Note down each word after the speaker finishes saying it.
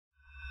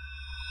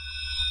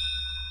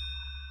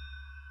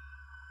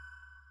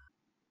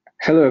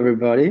Hello,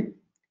 everybody.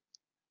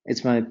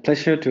 It's my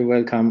pleasure to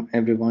welcome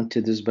everyone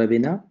to this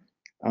webinar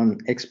on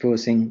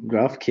exposing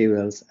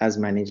GraphQLs as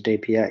managed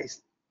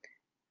APIs.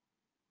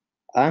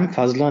 I'm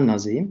Fazlan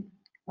Nazim.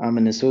 I'm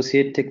an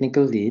associate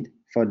technical lead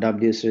for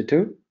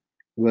WSO2,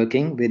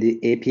 working with the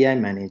API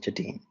manager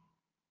team.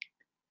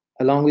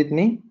 Along with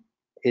me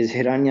is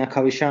Hiranya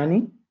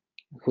Kavishani,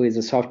 who is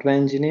a software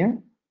engineer,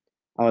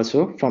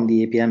 also from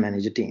the API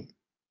manager team.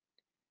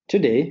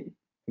 Today,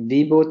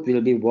 we both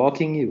will be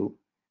walking you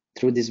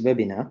through this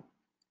webinar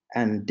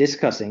and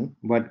discussing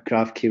what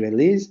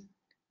GraphQL is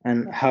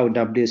and how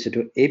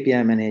WSO2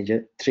 API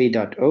Manager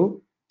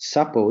 3.0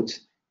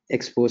 supports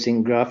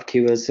exposing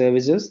GraphQL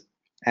services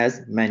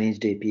as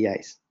managed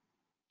APIs.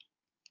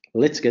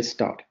 Let's get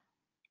started.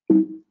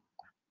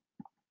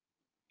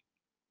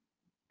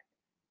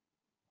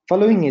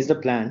 Following is the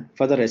plan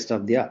for the rest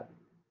of the hour.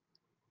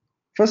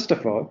 First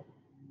of all,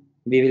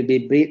 we will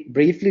be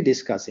briefly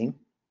discussing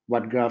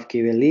what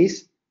GraphQL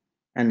is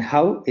and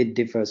how it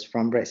differs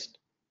from REST.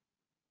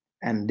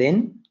 And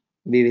then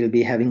we will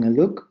be having a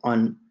look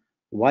on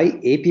why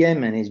API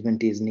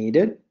management is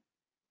needed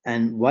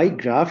and why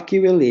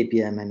GraphQL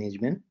API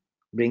management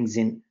brings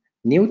in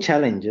new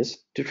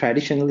challenges to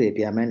traditional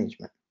API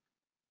management.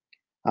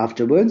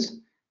 Afterwards,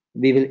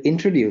 we will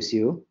introduce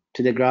you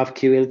to the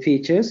GraphQL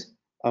features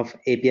of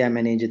API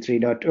Manager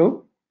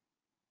 3.0,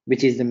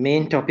 which is the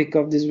main topic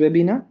of this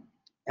webinar,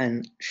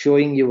 and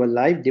showing you a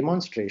live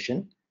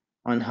demonstration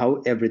on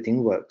how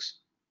everything works.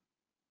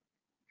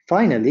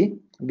 Finally,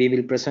 we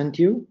will present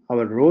you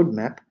our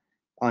roadmap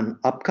on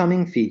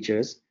upcoming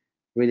features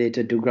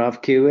related to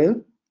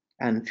GraphQL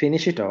and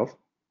finish it off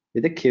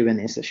with a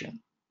Q&A session.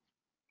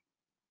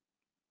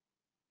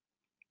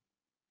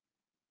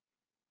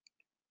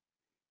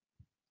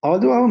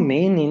 Although our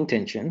main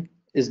intention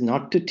is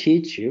not to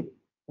teach you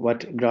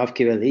what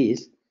GraphQL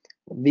is,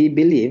 we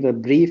believe a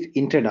brief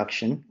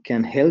introduction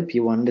can help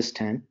you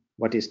understand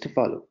what is to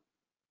follow.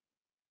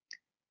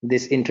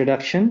 This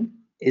introduction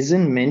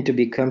isn't meant to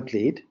be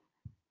complete,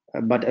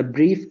 but a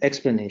brief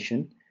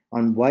explanation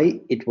on why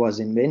it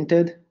was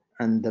invented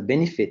and the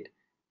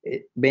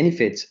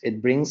benefits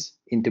it brings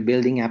into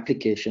building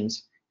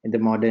applications in the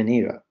modern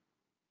era.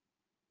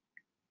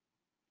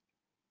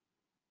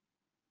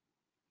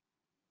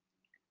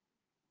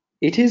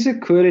 It is a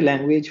query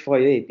language for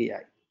your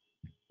API,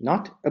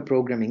 not a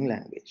programming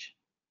language.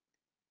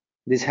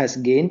 This has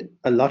gained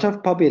a lot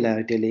of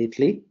popularity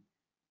lately,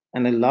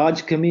 and a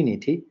large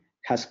community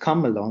has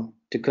come along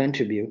to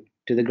contribute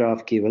to the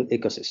GraphQL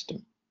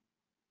ecosystem.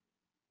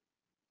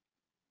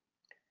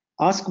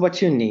 Ask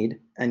what you need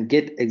and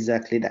get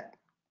exactly that.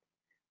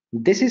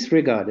 This is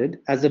regarded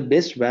as the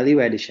best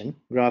value addition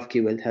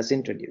GraphQL has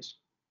introduced.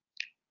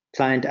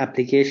 Client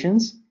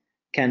applications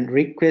can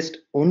request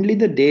only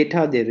the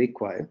data they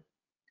require,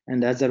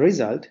 and as a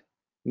result,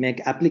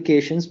 make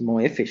applications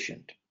more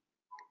efficient.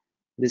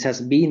 This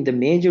has been the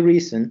major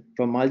reason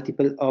for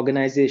multiple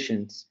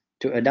organizations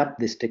to adopt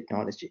this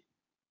technology.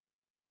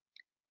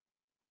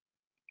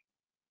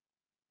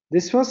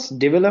 This was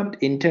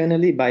developed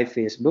internally by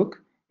Facebook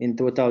in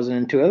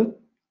 2012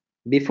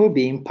 before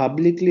being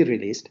publicly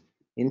released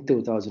in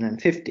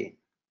 2015.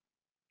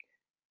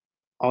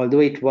 Although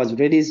it was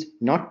released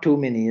not too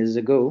many years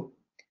ago,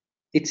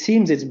 it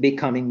seems it's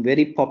becoming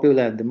very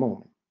popular at the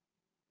moment.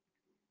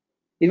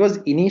 It was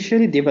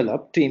initially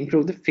developed to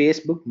improve the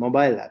Facebook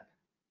mobile app,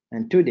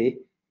 and today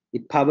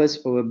it powers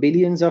over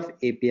billions of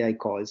API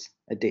calls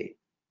a day.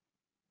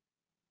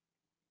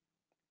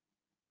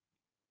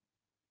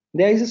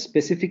 There is a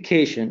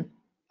specification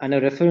and a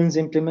reference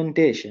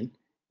implementation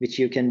which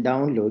you can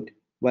download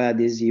via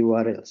these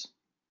URLs.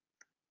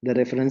 The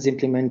reference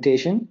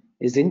implementation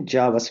is in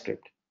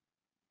JavaScript.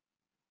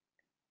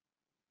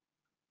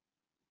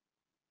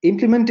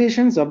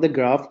 Implementations of the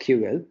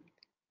GraphQL,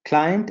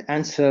 client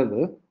and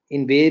server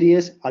in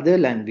various other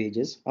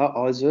languages are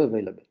also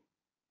available.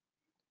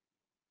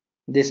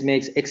 This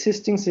makes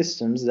existing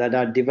systems that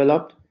are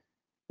developed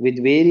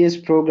with various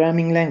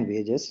programming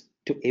languages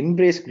to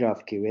embrace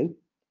GraphQL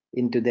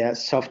into their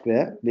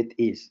software with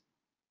ease.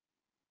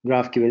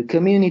 GraphQL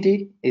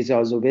community is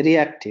also very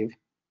active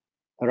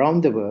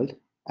around the world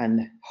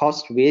and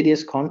hosts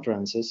various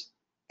conferences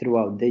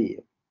throughout the year.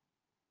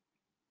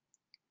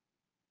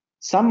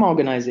 Some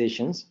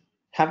organizations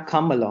have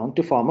come along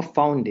to form a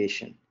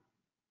foundation.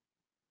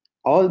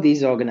 All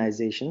these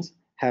organizations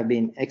have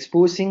been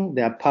exposing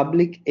their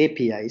public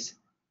APIs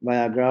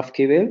via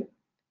GraphQL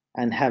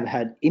and have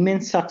had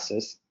immense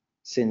success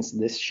since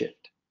this shift.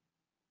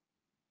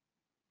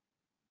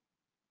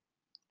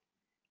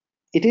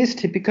 It is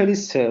typically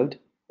served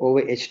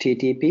over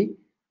HTTP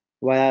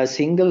via a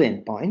single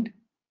endpoint,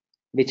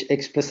 which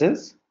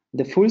expresses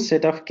the full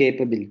set of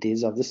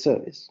capabilities of the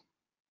service,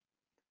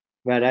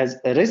 whereas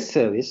a REST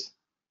service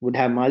would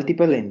have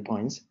multiple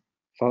endpoints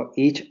for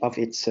each of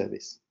its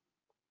service.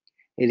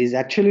 It is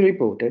actually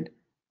reported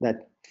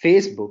that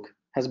Facebook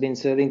has been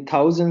serving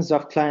thousands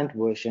of client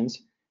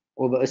versions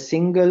over a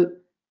single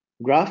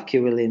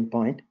GraphQL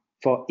endpoint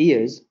for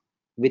years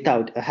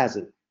without a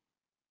hassle.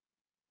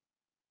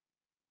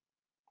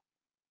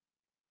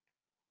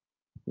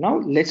 Now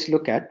let's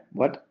look at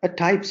what a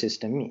type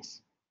system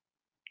is.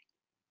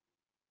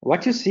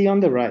 What you see on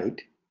the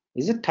right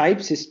is a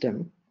type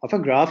system of a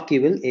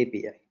GraphQL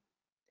API.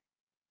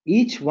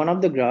 Each one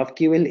of the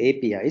GraphQL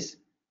APIs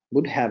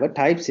would have a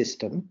type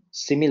system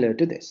similar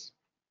to this.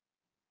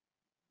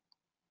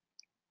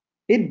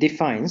 It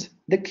defines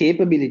the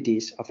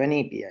capabilities of an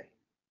API.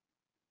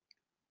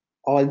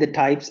 All the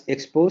types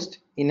exposed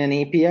in an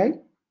API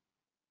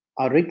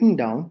are written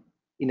down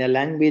in a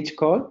language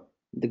called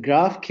the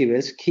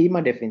GraphQL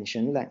schema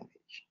definition language.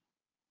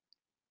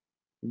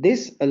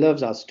 This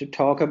allows us to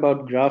talk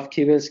about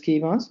GraphQL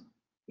schemas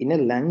in a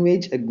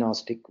language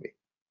agnostic way.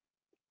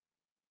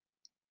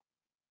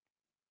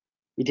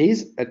 It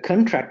is a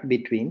contract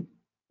between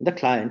the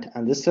client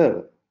and the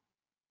server.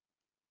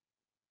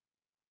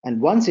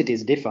 And once it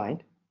is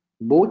defined,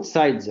 both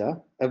sides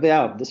are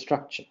aware of the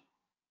structure.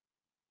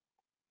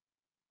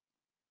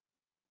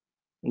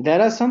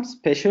 There are some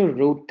special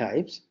root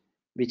types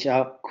which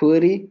are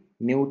query,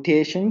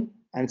 mutation,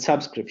 and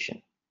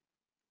subscription.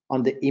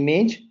 On the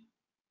image,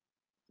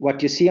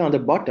 what you see on the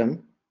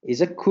bottom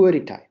is a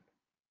query type.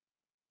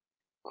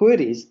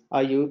 Queries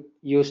are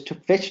used to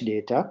fetch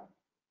data.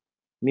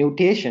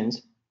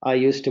 Mutations are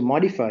used to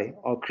modify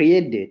or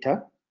create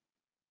data.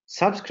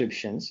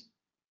 Subscriptions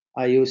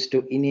are used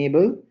to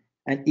enable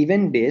an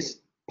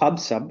event-based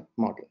pub-sub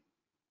model.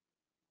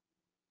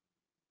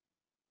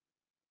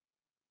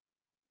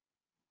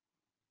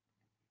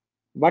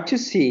 What you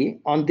see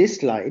on this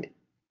slide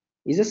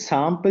is a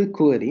sample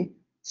query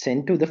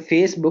sent to the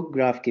Facebook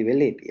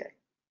GraphQL API.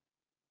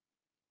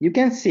 You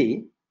can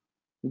see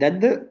that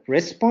the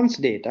response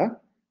data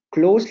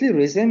closely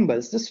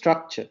resembles the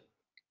structure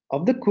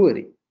of the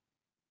query.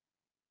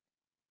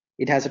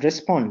 It has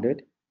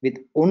responded with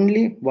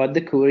only what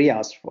the query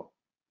asked for,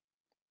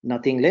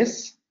 nothing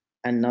less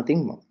and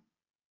nothing more.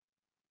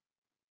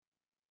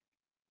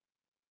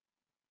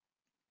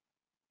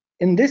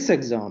 In this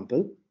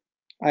example,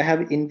 I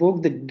have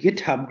invoked the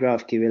GitHub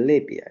GraphQL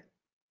API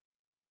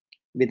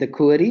with a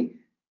query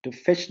to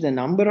fetch the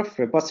number of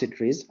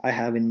repositories I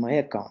have in my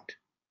account.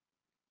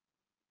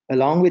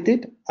 Along with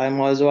it, I'm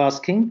also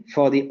asking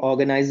for the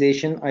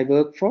organization I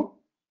work for,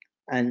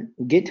 and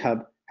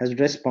GitHub has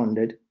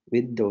responded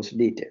with those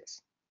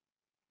details.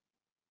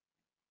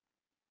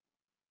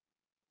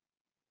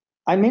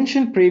 I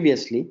mentioned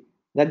previously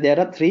that there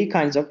are three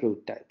kinds of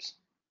root types.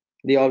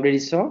 We already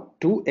saw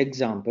two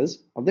examples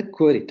of the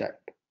query type.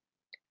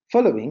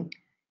 Following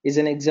is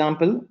an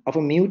example of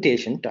a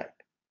mutation type.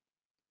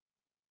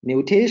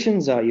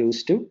 Mutations are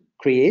used to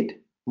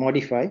create,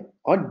 modify,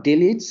 or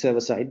delete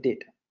server-side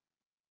data.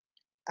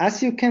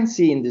 As you can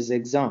see in this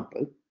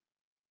example,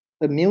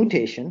 a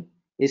mutation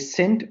is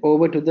sent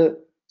over to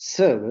the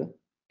server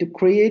to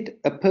create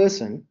a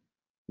person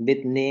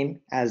with name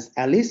as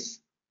Alice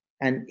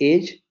and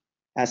age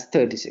as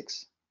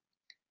 36.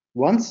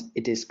 Once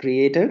it is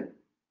created,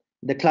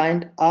 the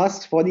client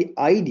asks for the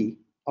ID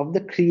of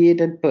the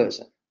created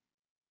person,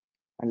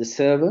 and the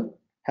server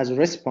has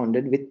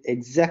responded with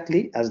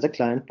exactly as the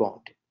client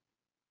wanted.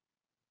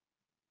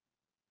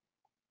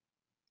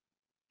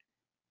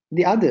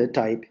 The other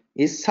type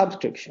is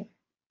subscription.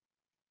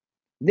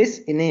 This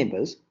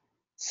enables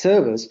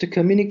servers to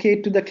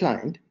communicate to the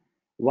client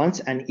once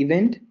an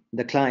event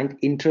the client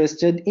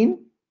interested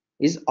in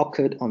is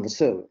occurred on the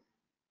server.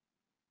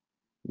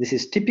 This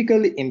is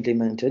typically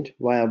implemented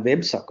via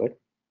WebSocket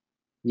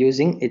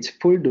using its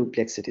full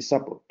duplexity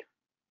support.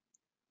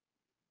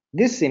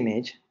 This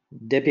image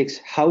depicts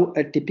how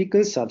a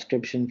typical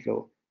subscription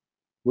flow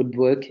would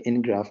work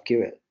in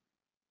GraphQL.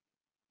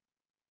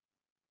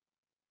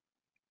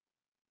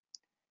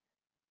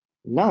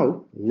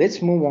 Now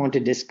let's move on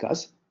to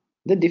discuss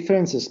the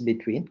differences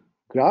between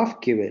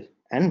GraphQL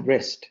and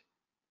REST.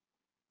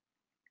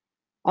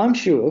 I'm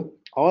sure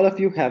all of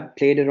you have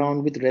played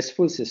around with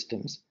RESTful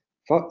systems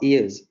for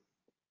years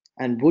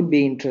and would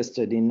be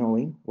interested in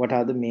knowing what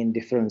are the main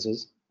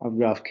differences of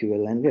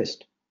GraphQL and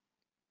REST.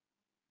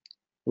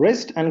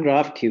 REST and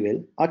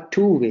GraphQL are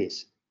two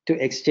ways to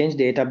exchange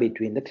data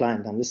between the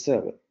client and the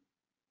server.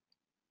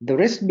 The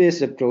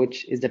REST-based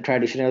approach is the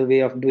traditional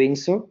way of doing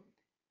so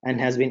and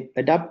has been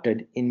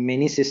adopted in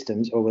many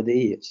systems over the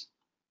years.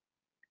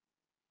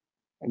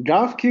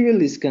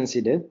 GraphQL is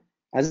considered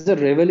as a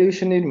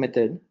revolutionary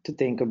method to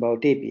think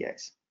about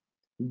APIs.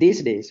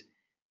 These days,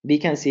 we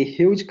can see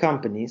huge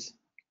companies,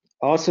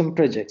 awesome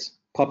projects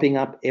popping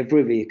up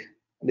every week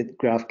with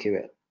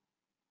GraphQL.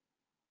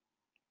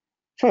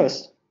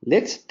 First,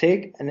 let's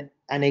take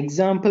an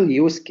example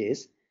use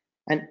case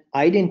and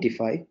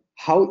identify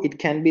how it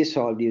can be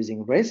solved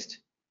using REST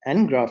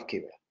and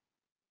GraphQL.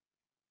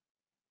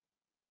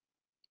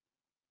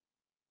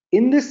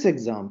 In this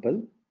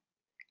example,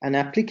 an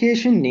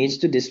application needs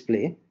to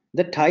display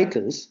the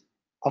titles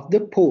of the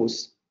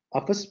posts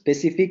of a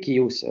specific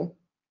user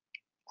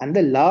and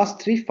the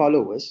last three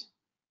followers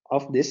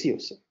of this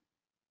user.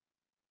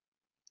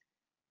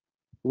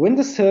 When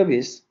the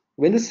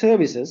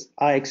services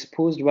are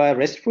exposed via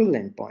RESTful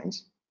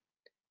endpoints,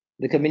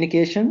 the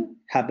communication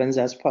happens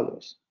as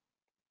follows.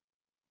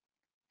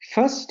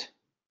 First,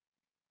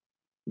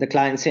 The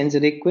client sends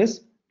a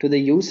request to the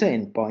user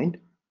endpoint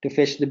to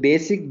fetch the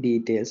basic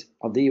details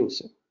of the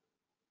user.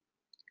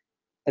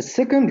 A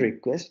second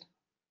request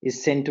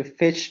is sent to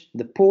fetch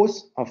the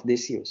pose of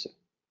this user.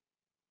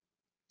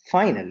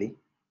 Finally,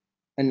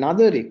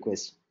 another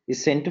request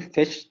is sent to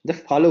fetch the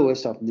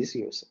followers of this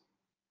user.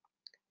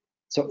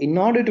 So in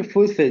order to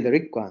fulfill the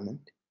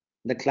requirement,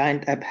 the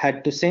client app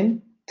had to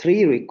send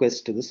 3 requests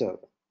to the server.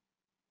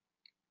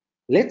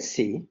 Let's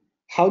see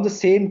how the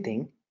same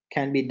thing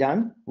can be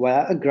done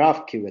via a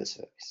GraphQL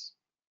service.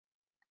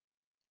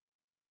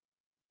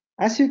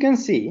 As you can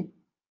see,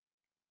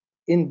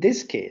 in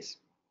this case,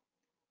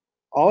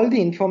 all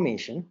the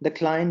information the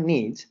client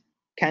needs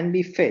can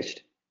be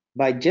fetched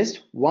by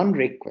just one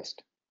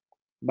request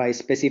by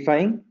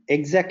specifying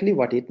exactly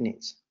what it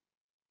needs.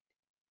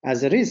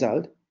 As a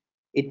result,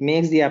 it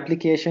makes the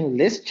application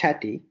less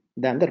chatty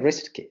than the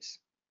REST case.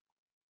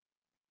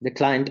 The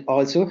client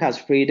also has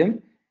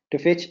freedom to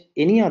fetch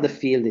any other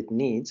field it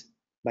needs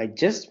by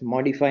just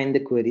modifying the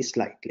query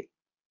slightly.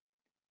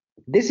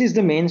 This is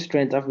the main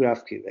strength of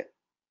GraphQL,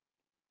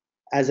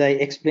 as I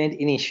explained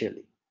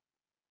initially.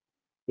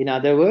 In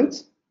other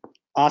words,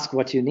 ask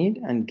what you need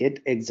and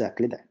get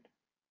exactly that.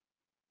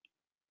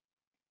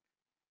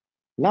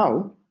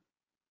 Now,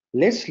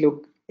 let's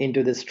look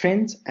into the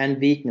strengths and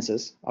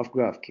weaknesses of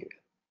GraphQL.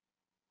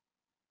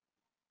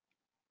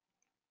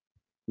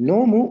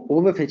 No more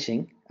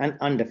overfetching and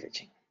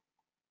underfetching.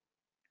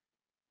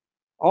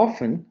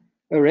 Often,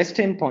 a REST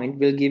endpoint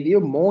will give you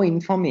more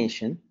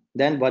information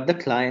than what the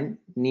client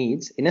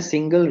needs in a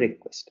single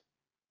request.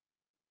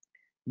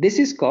 This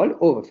is called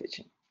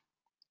overfetching.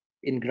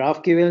 In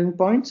GraphQL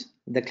endpoints,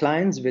 the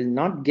clients will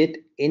not get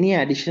any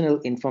additional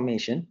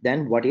information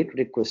than what it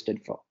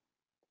requested for.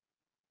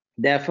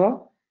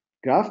 Therefore,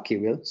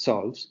 GraphQL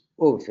solves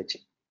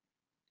overfetching.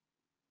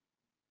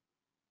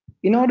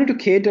 In order to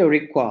cater a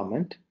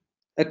requirement,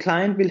 a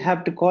client will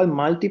have to call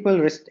multiple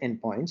REST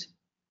endpoints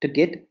to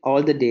get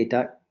all the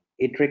data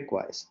it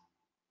requires,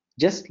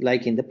 just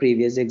like in the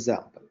previous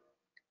example.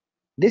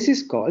 This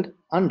is called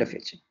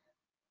underfetching.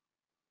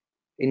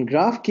 In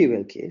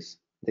GraphQL case,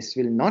 this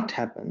will not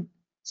happen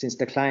since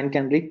the client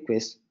can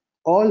request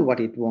all what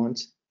it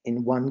wants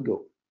in one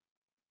go.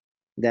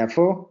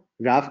 Therefore,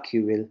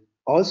 GraphQL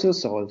also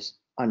solves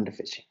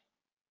underfetching.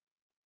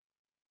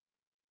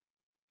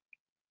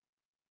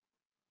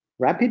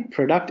 Rapid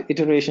product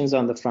iterations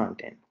on the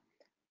front end.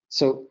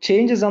 So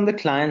changes on the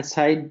client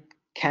side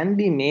can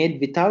be made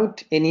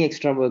without any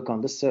extra work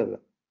on the server.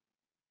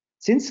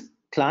 Since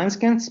clients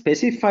can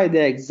specify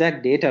their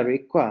exact data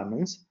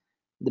requirements,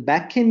 the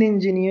backend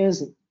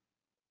engineers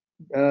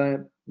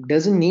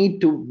doesn't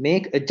need to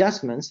make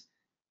adjustments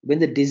when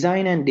the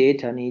design and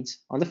data needs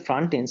on the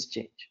front ends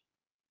change.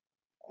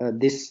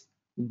 This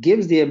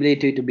gives the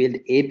ability to build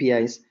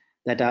APIs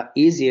that are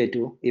easier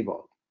to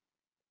evolve.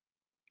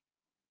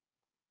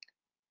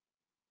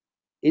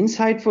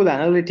 Insightful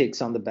analytics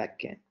on the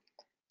backend.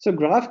 So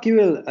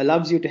GraphQL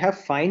allows you to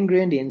have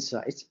fine-grained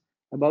insights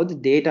about the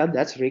data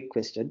that's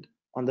requested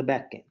on the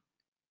backend,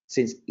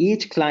 since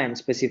each client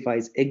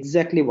specifies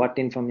exactly what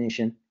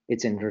information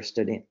it's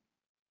interested in.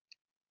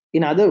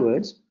 In other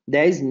words,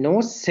 there is no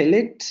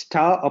select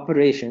star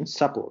operation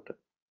supported.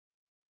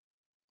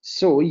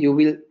 So you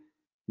will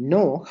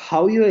know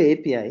how your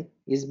API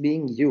is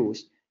being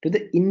used to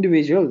the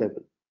individual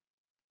level.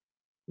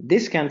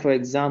 This can, for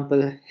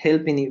example,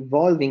 help in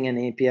evolving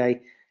an API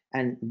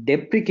and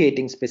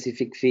deprecating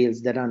specific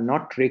fields that are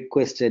not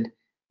requested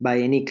by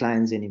any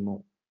clients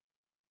anymore.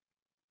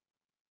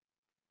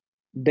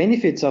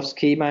 Benefits of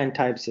schema and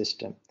type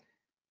system.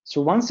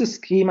 So once the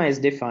schema is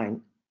defined,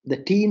 the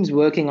teams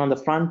working on the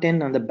front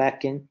end and the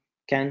back end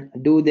can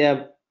do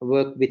their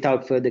work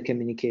without further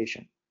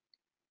communication,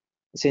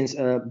 since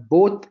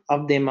both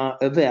of them are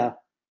aware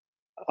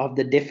of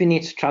the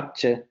definite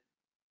structure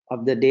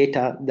of the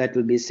data that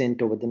will be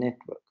sent over the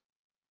network.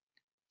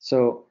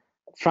 So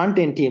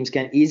front-end teams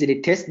can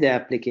easily test their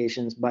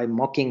applications by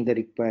mocking the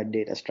required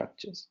data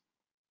structures.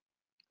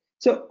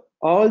 So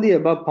all the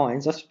above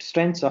points are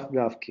strengths of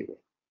GraphQL.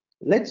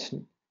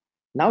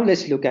 Now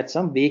let's look at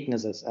some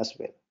weaknesses as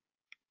well.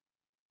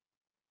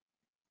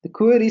 The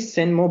queries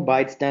send more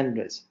bytes than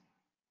REST.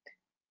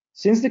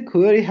 Since the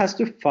query has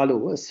to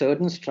follow a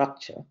certain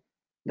structure,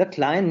 the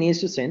client needs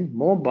to send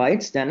more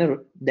bytes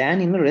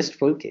than in a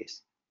RESTful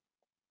case.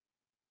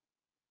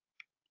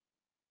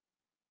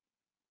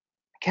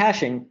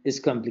 Caching is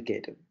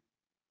complicated.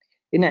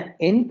 In an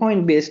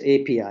endpoint-based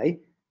API,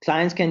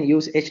 clients can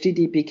use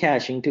HTTP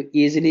caching to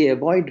easily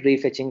avoid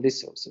refetching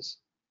resources.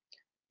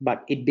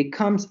 But it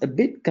becomes a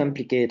bit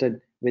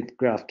complicated with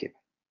GraphQL.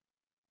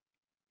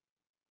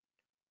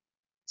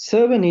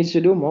 Server needs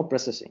to do more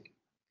processing.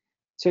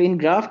 So in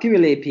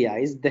GraphQL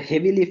APIs, the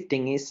heavy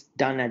lifting is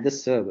done at the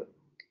server.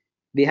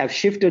 We have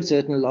shifted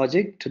certain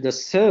logic to the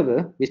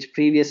server which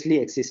previously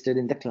existed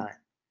in the client.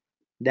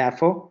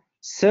 Therefore,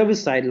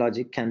 server-side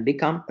logic can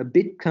become a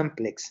bit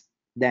complex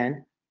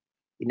than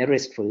in a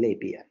RESTful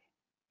API.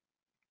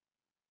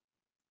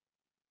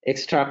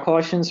 Extra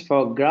cautions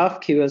for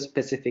GraphQL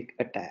specific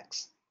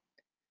attacks.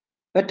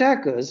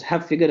 Attackers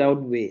have figured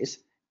out ways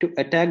to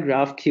attack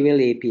GraphQL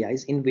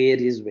APIs in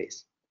various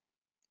ways,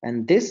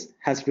 and this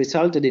has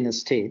resulted in a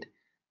state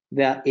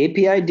where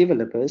API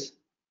developers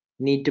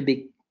need to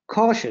be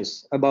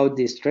cautious about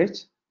these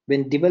threats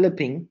when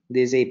developing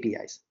these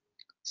APIs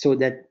so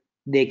that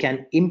they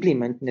can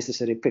implement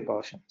necessary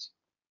precautions.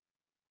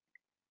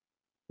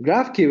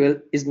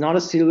 GraphQL is not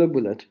a silver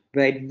bullet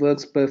where it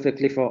works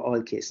perfectly for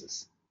all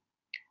cases.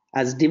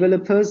 As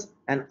developers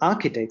and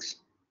architects,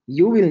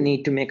 you will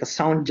need to make a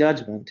sound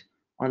judgment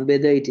on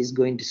whether it is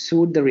going to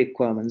suit the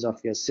requirements of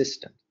your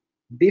system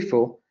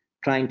before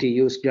trying to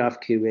use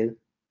GraphQL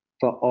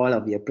for all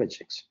of your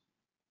projects.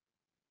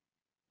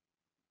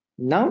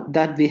 Now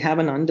that we have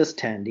an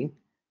understanding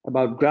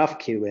about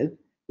GraphQL,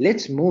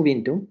 let's move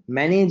into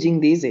managing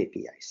these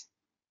APIs.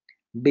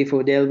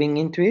 Before delving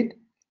into it,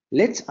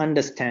 let's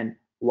understand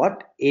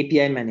what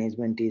API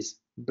management is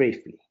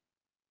briefly.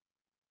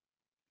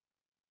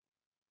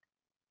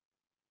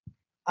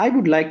 I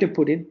would like to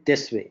put it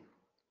this way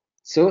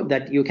so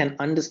that you can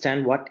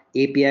understand what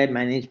API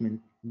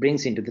management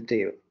brings into the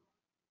table.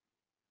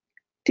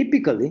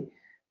 Typically,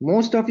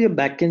 most of your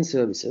backend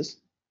services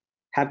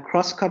have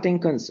cross-cutting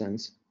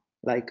concerns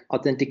like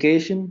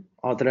authentication,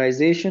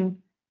 authorization,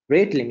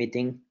 rate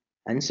limiting,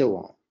 and so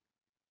on.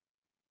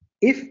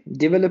 If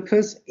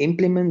developers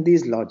implement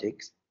these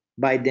logics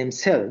by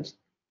themselves,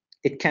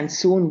 it can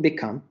soon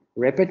become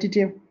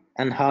repetitive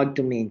and hard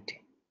to maintain.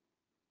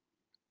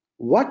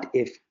 What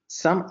if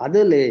some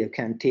other layer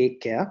can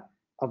take care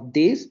of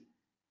this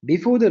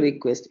before the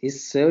request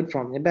is served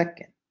from the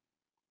backend,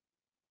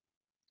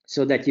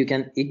 so that you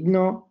can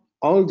ignore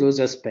all those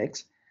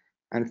aspects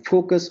and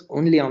focus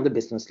only on the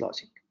business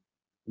logic?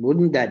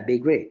 Wouldn't that be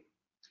great?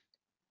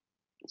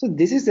 So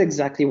this is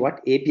exactly what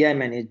API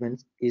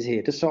management is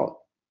here to solve.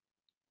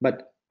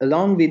 But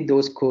along with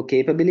those core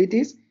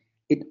capabilities,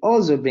 it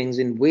also brings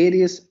in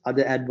various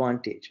other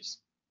advantages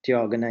to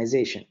your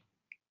organization,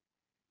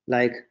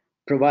 like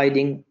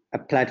providing a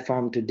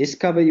platform to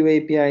discover your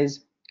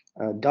APIs,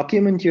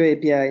 document your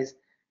APIs,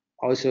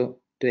 also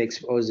to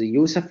expose a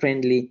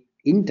user-friendly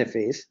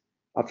interface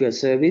of your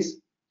service,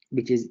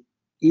 which is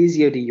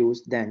easier to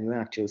use than your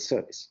actual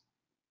service.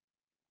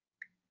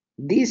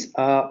 These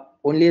are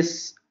only a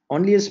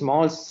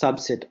small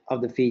subset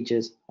of the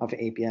features of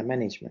API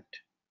management.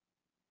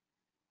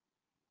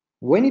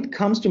 When it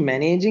comes to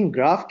managing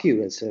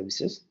GraphQL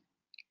services,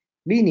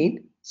 we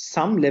need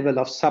some level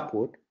of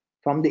support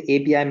from the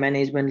API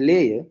management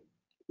layer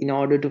in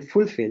order to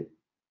fulfill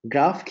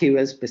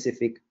GraphQL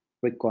specific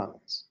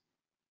requirements.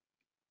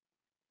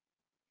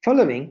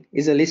 Following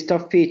is a list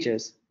of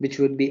features which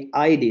would be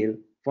ideal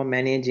for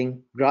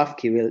managing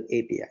GraphQL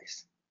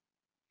APIs.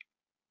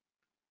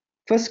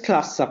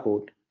 First-class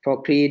support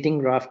for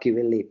creating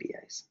GraphQL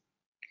APIs.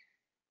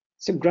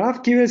 So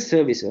GraphQL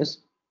services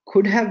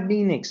could have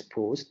been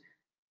exposed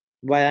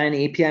via an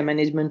API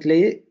management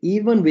layer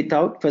even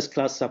without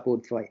first-class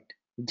support for it,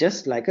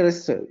 just like a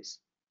REST service.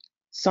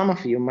 Some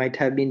of you might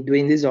have been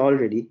doing this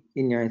already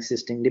in your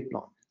existing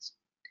deployments.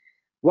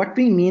 What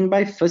we mean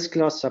by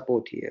first-class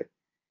support here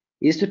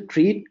is to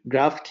treat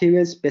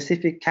GraphQL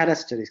specific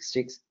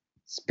characteristics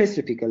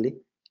specifically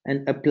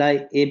and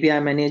apply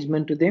API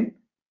management to them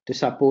to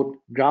support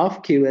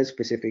GraphQL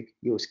specific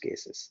use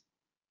cases.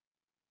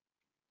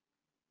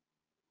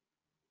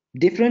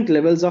 Different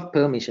levels of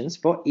permissions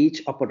for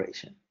each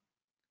operation.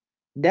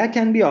 There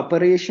can be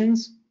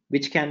operations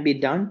which can be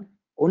done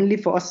only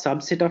for a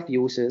subset of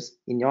users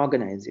in your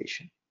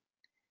organization.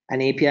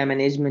 An API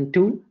management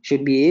tool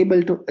should be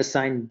able to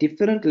assign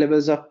different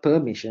levels of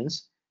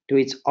permissions to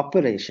its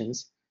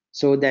operations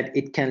so that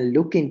it can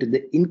look into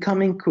the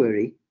incoming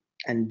query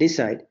and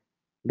decide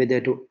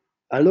whether to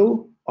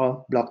allow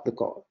or block the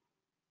call.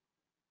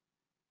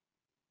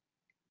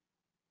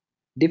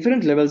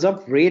 Different levels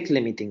of rate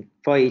limiting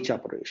for each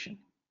operation.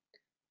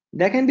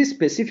 There can be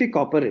specific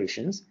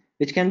operations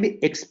which can be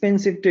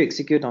expensive to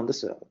execute on the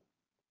server.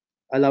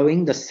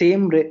 Allowing the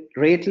same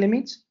rate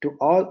limits to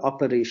all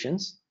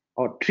operations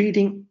or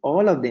treating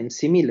all of them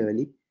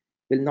similarly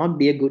will not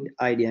be a good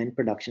idea in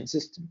production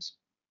systems.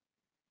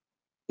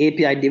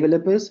 API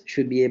developers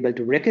should be able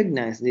to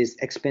recognize these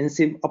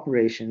expensive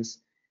operations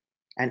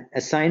and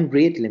assign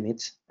rate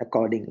limits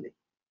accordingly.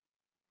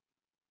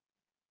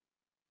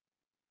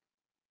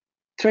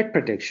 Threat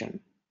protection.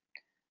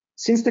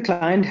 Since the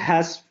client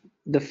has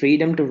the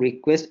freedom to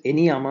request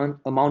any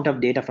amount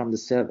of data from the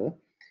server,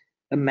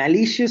 a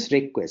malicious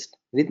request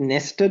with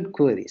nested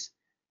queries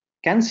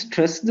can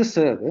stress the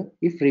server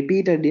if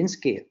repeated in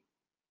scale.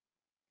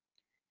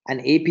 An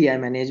API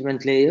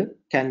management layer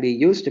can be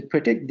used to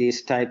protect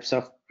these types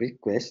of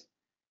requests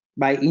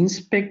by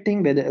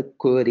inspecting whether a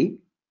query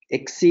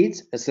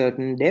exceeds a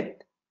certain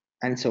depth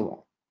and so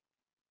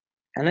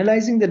on.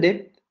 Analyzing the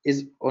depth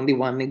is only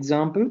one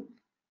example.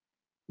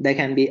 There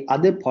can be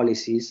other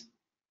policies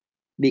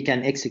we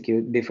can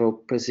execute before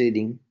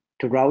proceeding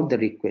to route the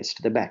request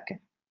to the backend.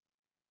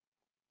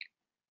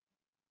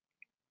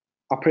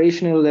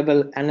 Operational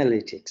level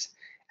analytics.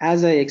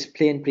 As I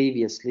explained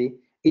previously,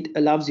 it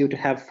allows you to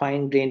have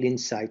fine-grained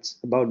insights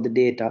about the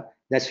data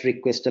that's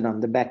requested on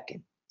the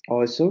backend.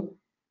 Also,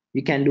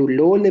 you can do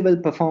low-level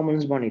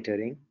performance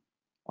monitoring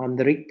on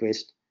the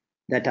requests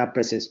that are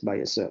processed by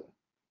a server.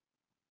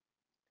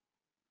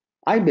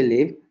 I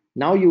believe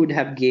now you would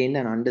have gained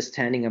an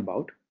understanding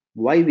about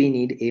why we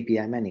need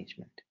API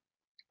management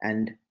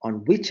and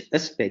on which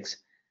aspects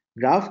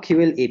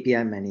GraphQL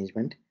API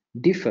management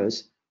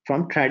differs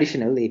from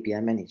traditional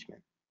API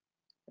management.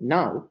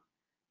 Now,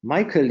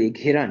 my colleague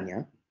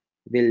Hiranya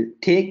will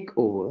take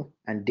over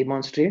and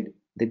demonstrate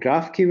the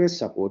GraphQL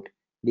support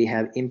we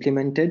have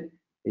implemented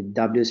with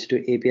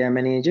WSO2 API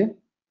Manager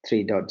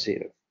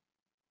 3.0.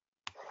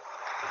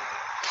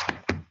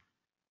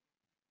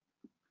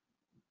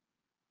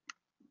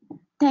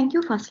 Thank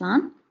you,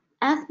 Faslan.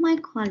 As my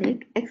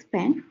colleague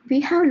explained, we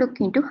have looked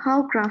into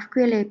how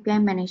GraphQL API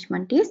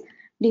management is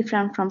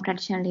different from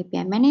traditional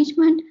API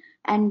management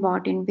and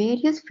brought in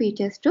various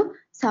features to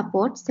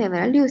support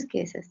several use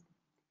cases.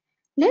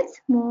 Let's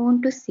move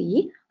on to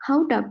see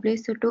how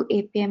WSO2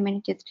 API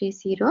Manager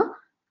 3.0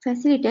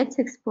 facilitates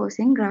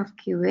exposing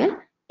GraphQL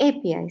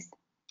APIs.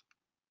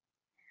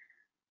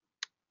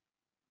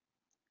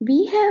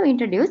 We have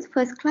introduced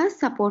first-class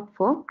support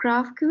for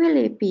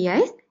GraphQL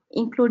APIs,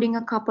 including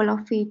a couple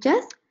of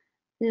features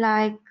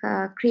like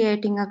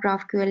creating a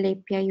GraphQL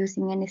API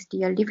using an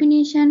STL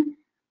definition,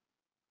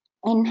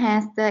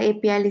 enhance the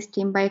API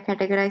listing by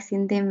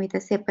categorizing them with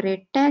a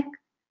separate tag.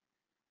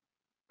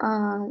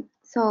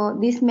 So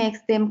this makes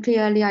them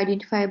clearly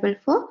identifiable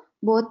for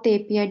both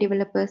API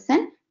developers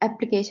and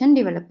application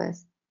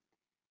developers.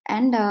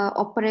 And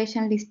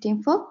operation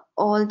listing for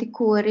all the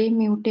query,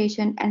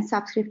 mutation, and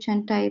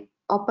subscription type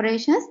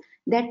operations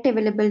that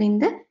available in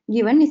the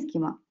given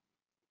schema.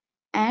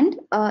 And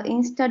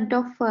instead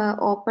of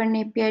open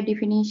API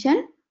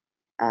definition,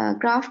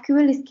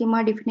 GraphQL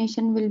schema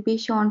definition will be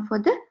shown for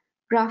the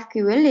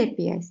GraphQL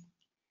APIs.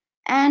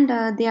 And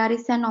there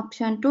is an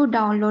option to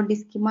download the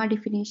schema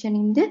definition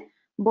in the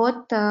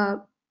both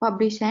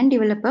publisher and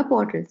developer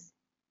portals.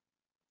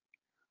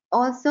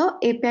 Also,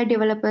 API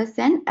developers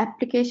and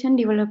application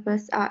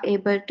developers are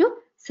able to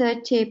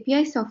search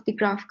APIs of the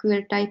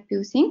GraphQL type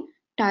using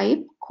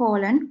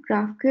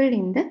type::GraphQL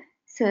in the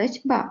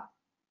search bar.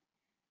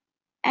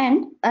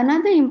 And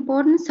another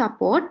important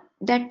support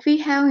that we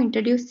have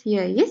introduced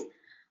here is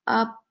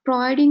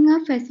providing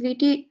a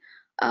facility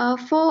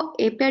for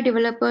API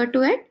developer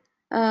to add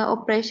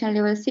operational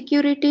level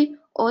security,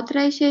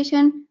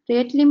 authorization,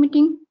 rate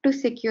limiting to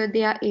secure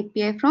their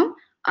API from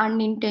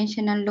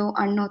unintentional or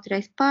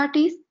unauthorized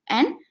parties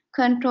and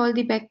control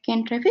the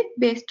backend traffic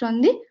based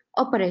on the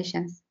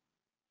operations.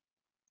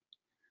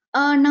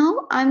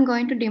 Now I'm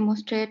going to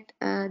demonstrate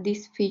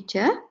this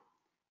feature.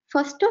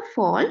 First of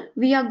all,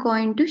 we are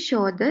going to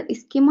show the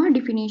schema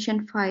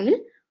definition file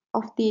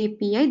of the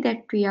API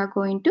that we are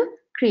going to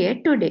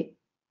create today.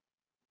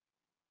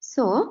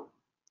 So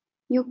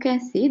you can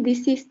see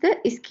this is the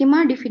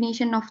schema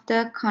definition of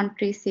the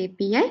countries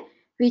API,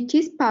 which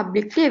is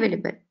publicly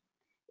available.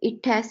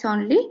 It has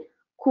only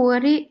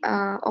query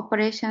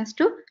operations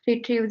to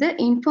retrieve the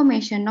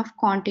information of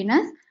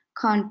continents,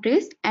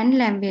 countries, and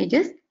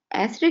languages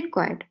as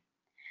required.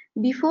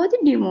 Before the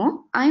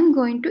demo, I am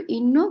going to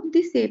invoke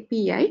this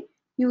API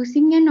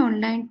using an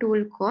online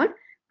tool called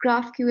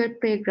GraphQL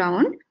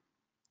Playground,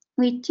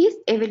 which is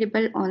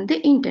available on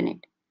the internet,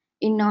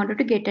 in order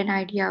to get an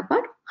idea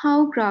about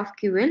how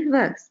GraphQL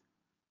works.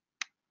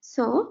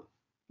 So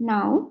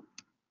now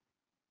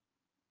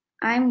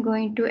I am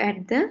going to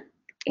add the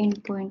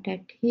endpoint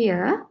at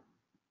here.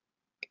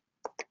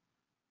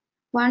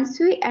 Once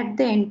we add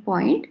the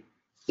endpoint,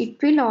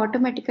 it will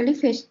automatically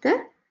fetch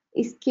the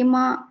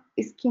schema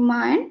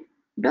and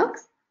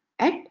docs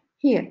at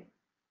here.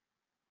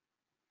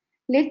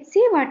 Let's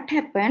see what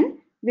happens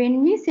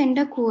when we send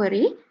a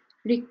query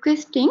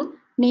requesting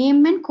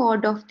name and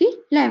code of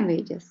the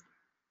languages.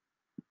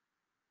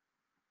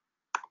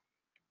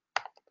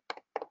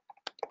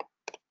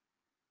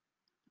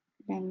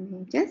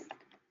 Languages,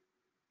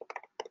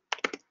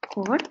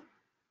 code,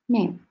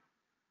 name.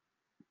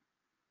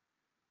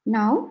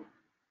 Now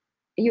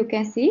you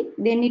can see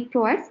then it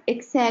provides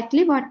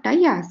exactly what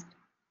I asked.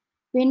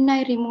 When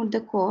I remove the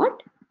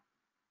code,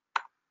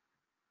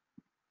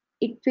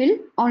 it will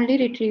only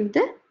retrieve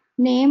the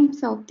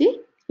names of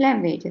the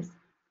languages.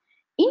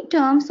 In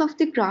terms of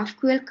the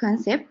GraphQL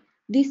concept,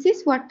 this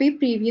is what we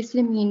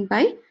previously mean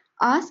by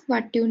ask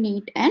what you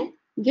need and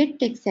get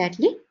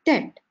exactly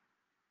that.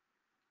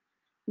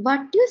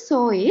 What you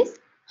saw is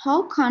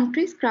how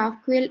countries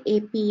GraphQL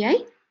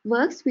API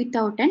works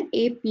without an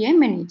API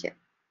manager.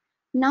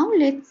 Now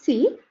let's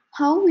see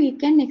how we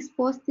can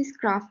expose this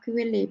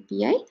GraphQL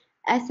API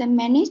as a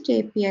managed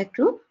API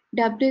through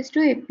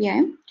WSO2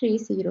 API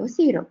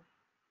 3.0.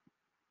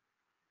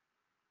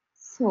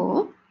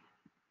 So,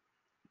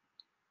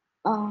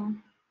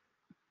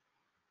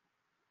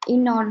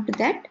 in order to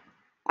that,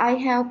 I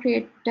have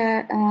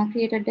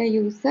created a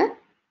user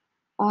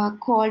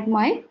called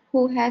Mike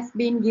who has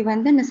been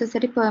given the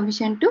necessary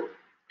permission to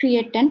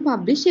create and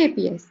publish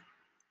APIs.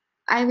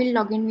 I will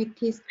log in with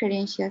his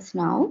credentials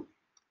now.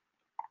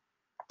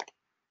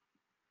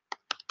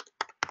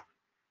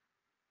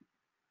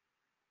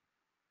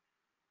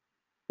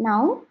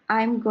 Now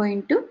I'm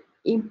going to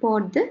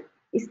import the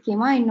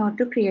schema in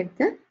order to create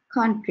the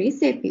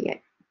countries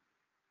API.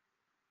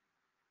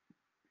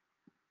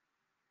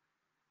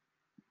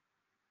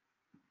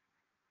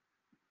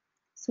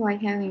 So I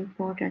have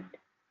imported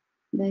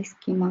the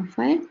schema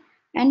file,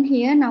 and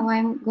here now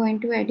I'm going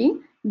to add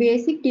in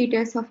basic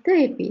details of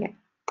the API.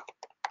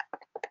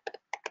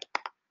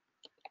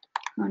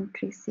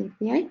 Countries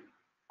API,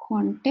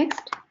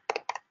 context,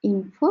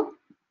 info,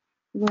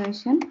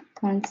 version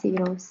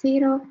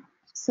 100.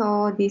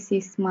 So this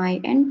is my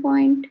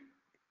endpoint,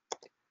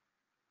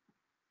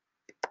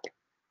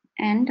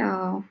 and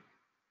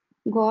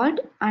gold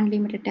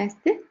unlimited as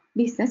the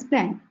business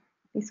plan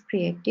is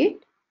created.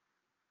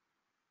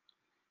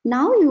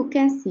 Now you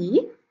can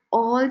see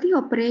all the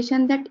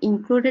operations that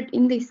included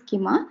in the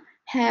schema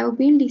have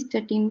been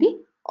listed in the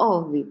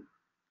overview,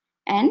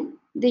 and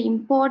the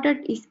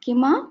imported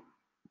schema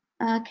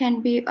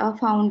can be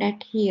found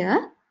at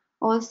here.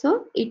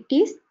 Also, it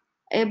is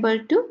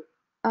able to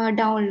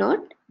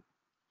download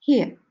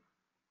here.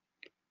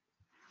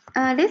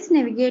 Let's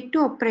navigate to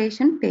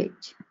operation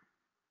page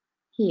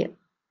here.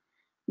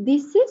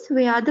 This is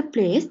where the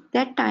place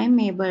that I am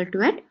able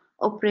to add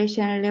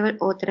operational level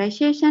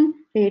authorization,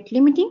 rate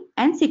limiting,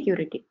 and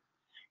security.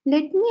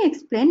 Let me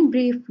explain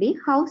briefly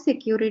how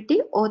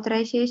security,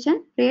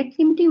 authorization, rate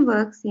limiting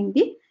works in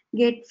the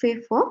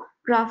gateway for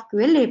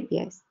GraphQL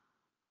APIs.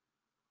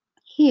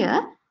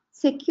 Here,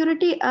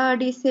 security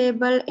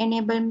disable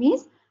enable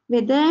means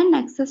whether an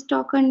access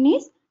token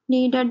is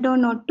needed or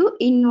not to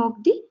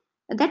invoke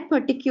that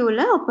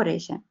particular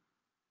operation.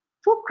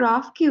 For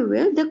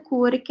GraphQL, the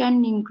query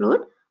can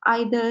include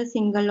either a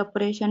single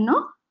operation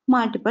or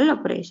multiple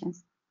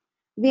operations.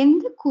 When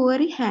the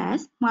query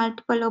has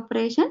multiple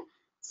operations,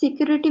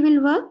 security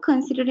will work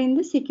considering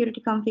the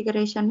security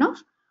configuration of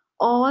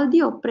all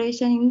the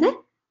operations in the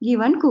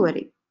given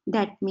query.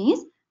 That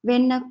means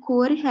when a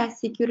query has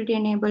security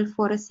enabled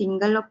for a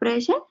single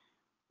operation,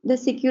 the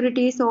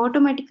security is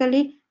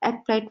automatically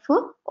applied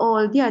for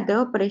all the other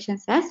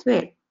operations as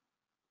well.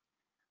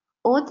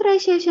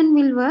 Authorization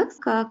will work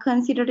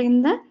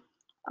considering the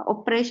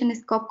operation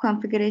scope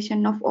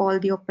configuration of all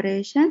the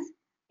operations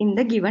in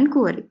the given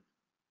query.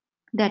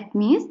 That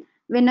means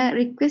when a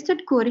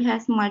requested query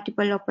has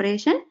multiple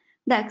operations,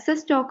 the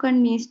access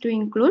token needs to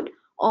include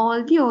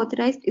all the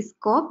authorized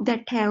scope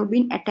that have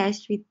been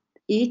attached with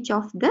each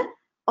of the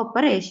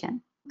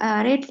operation.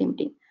 Rate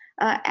limiting.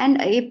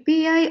 And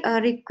API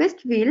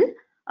request will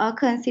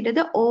consider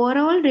the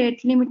overall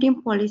rate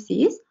limiting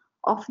policies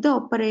of the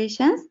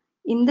operations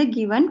in the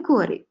given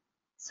query.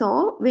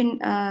 So when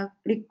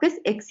requests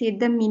exceed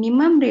the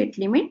minimum rate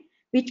limit,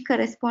 which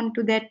correspond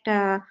to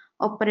that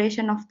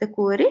operation of the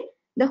query,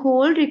 the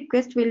whole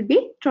request will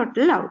be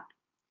throttled out.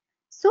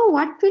 So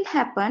what will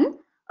happen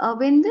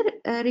when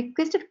the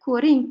requested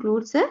query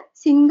includes a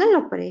single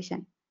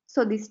operation?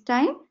 So this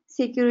time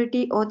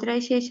security,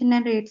 authorization,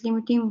 and rate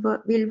limiting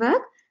will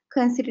work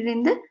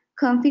considering the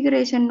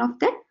configuration of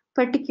that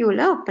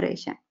particular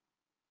operation.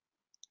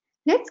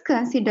 Let's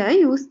consider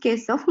use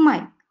case of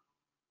Mike.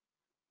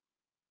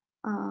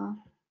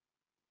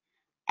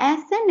 As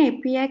an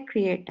API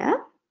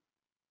creator,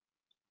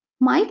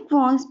 Mike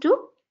wants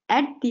to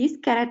add these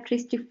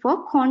characteristics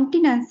for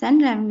continents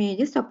and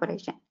languages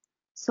operation.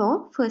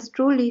 So first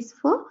rule is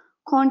for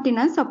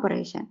continents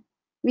operation,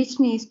 which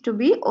needs to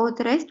be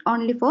authorized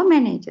only for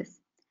managers.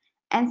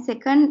 And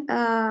second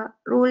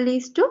rule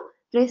is to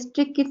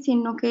restrict its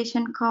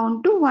invocation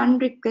count to 1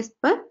 request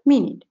per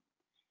minute.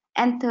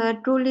 And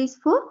third rule is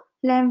for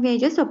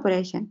languages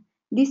operation.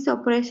 This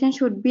operation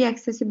should be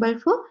accessible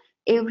for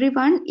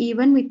everyone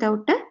even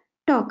without a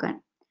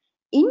token.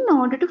 In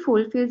order to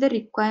fulfill the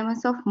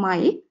requirements of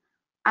Mike,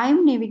 I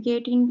am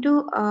navigating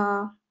to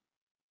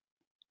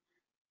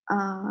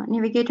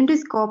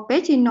scope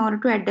page in order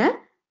to add a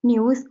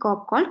new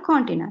scope called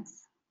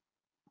continents.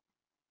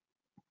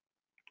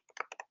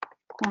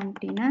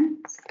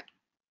 Continents.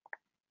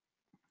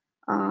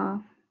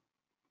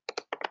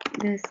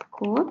 The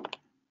scope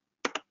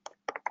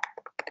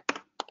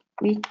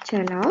which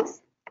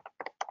allows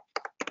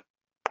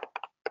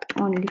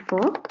only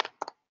for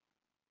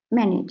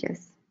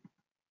managers.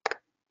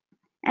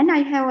 And I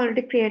have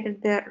already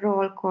created the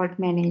role called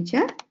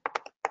manager.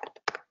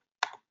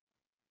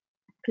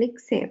 Click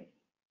save.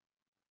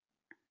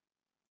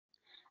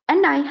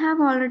 And I have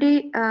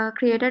already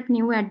created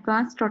new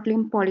advanced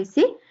throttling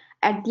policy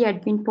at the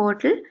admin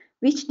portal,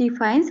 which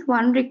defines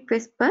 1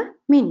 request per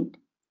minute.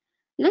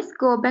 Let's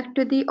go back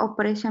to the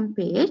operation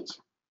page.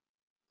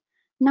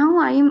 Now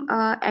I am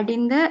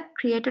adding the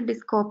created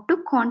scope to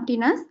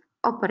continuous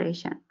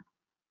operation.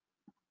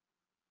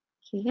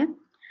 Okay,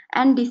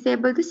 and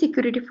disable the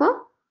security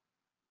for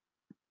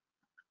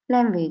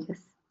languages.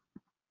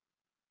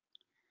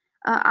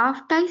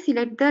 After I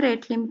select the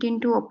rate limit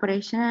into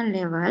operational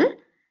level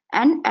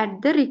and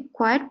add the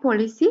required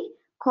policy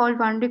called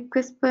 1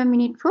 request per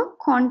minute for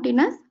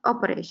continuous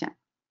operation.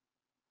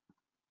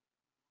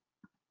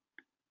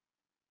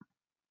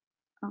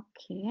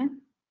 Okay.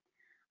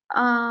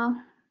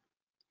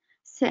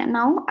 So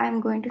now I'm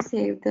going to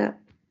save the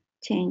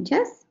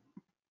changes.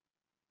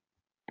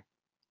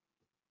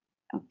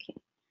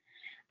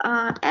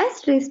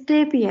 As REST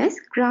APIs,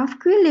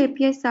 GraphQL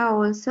APIs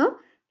are also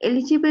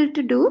eligible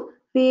to do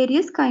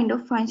various kind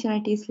of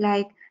functionalities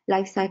like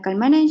lifecycle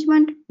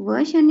management,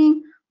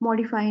 versioning,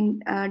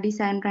 modifying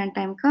design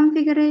runtime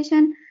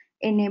configuration,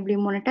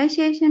 enabling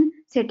monetization,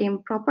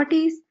 setting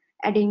properties,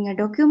 adding a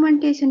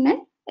documentation,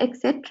 and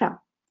etc.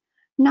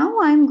 Now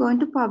I am going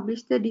to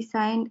publish the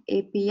designed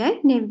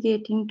API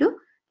navigating to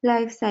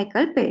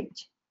lifecycle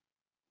page.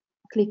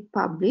 Click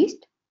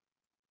published.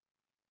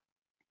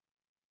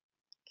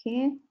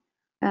 Okay,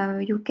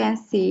 you can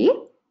see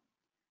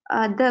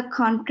the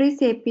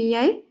country's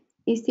API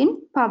is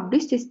in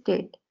published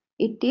state.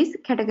 It is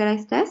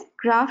categorized as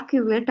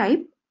GraphQL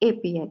type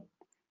API.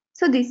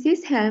 So this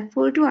is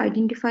helpful to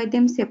identify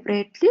them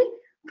separately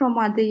from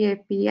other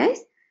APIs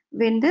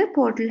when the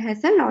portal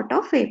has a lot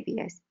of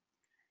APIs.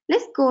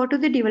 Let's go to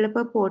the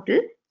developer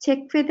portal,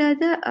 check whether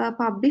the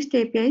published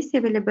API is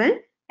available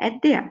at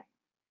there.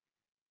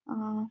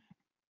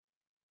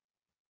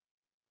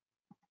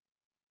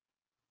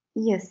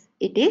 Yes,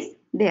 it is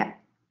there.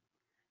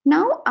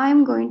 Now I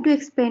am going to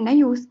explain a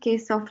use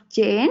case of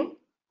Jane,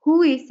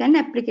 who is an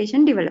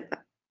application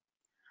developer.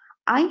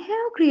 I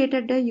have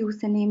created a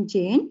username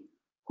Jane,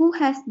 who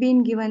has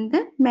been given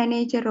the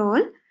manager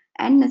role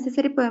and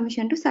necessary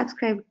permission to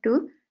subscribe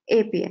to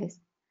APIs.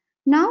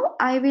 Now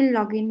I will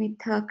log in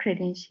with her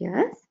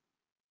credentials.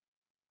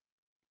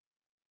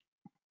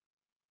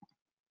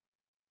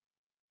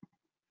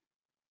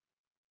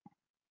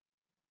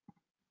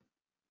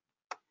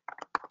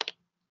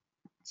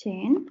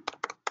 Jane,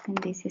 and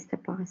this is the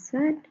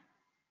password.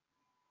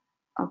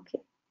 Okay.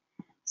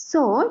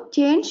 So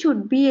Jane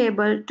should be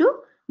able to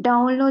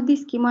download the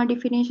schema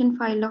definition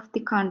file of the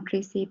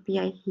country's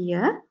API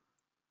here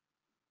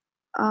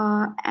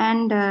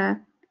and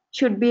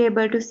should be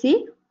able to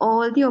see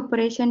all the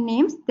operation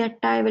names that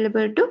are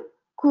available to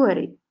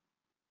query.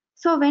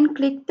 So when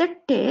click the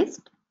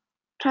test,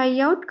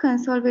 tryout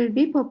console will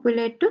be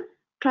populated to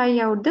try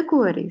out the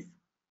queries.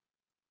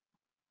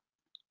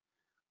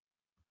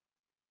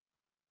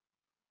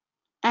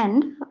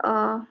 And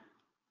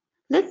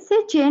let's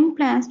say Jane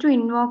plans to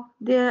invoke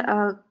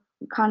the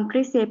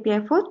country's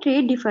API for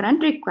 3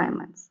 different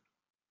requirements.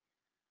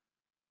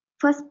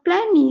 First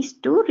plan is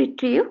to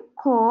retrieve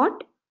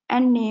code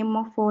and name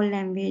of all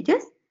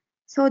languages.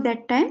 So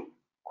that time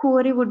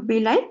query would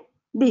be like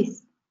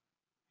this.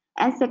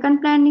 And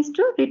second plan is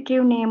to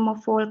retrieve name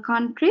of all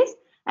countries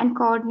and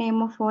code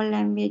name of all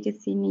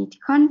languages in each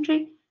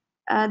country.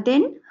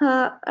 Then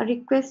her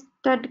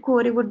requested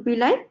query would be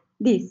like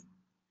this.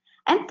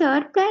 And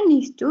third plan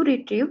is to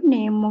retrieve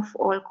name of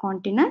all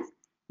continents,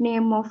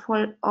 name of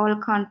all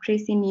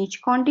countries in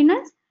each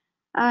continent,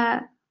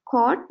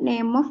 code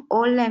name of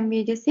all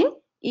languages in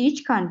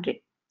each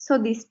country. So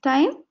this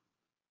time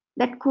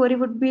that query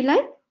would be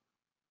like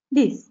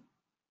this.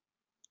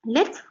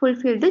 Let's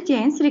fulfill the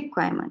Jane's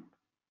requirement.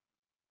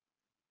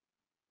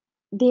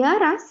 There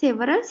are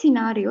several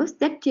scenarios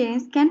that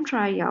Janes can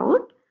try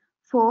out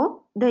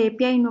for the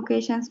API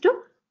invocations to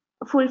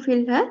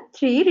fulfill her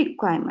 3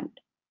 requirement.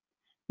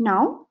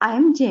 Now I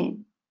am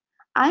Jane.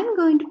 I am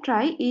going to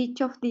try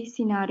each of these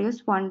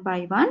scenarios one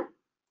by one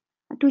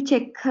to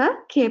check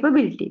her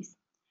capabilities.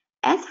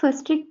 As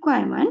first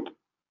requirement,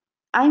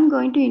 I am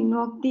going to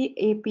invoke the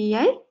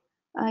API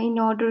in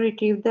order to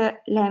retrieve the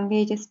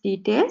languages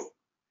details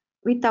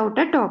without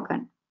a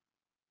token.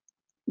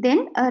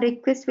 Then a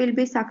request will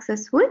be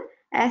successful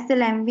as the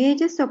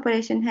languages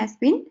operation has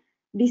been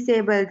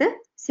disabled the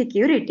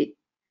security.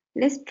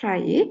 Let's try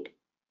it.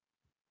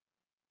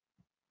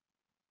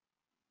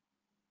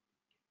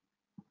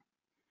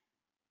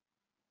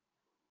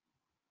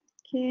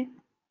 Okay,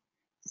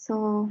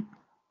 so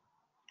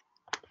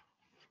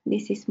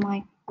this is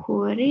my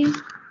query.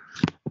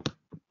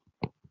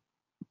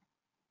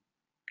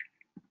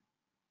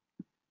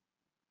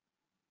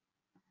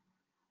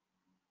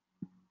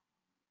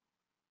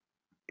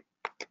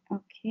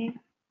 Okay.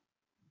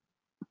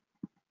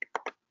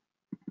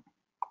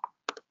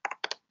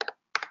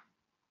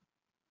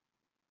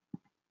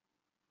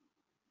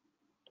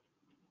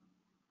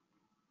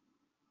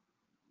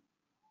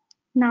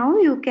 Now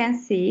you can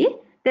see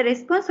the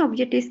response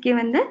object is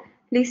given the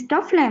list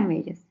of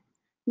languages.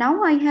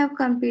 Now I have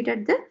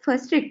completed the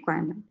first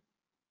requirement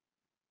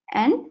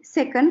and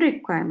second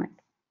requirement.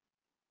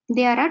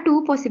 There are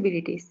 2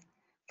 possibilities.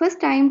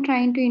 First, I am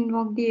trying to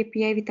invoke the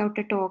API without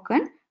a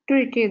token to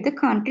retrieve the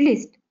country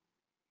list.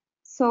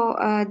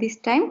 So this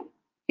time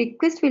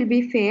request will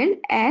be failed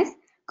as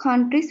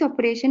country's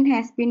operation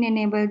has been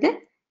enabled the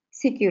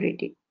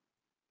security.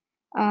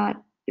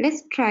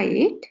 Let's try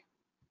it.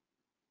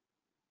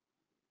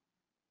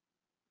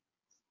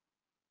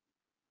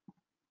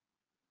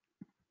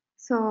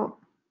 So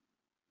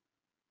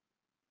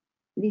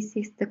this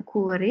is the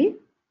query.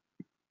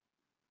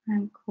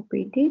 I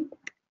copied it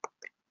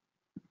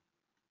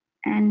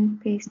and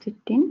paste it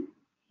in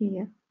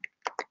here.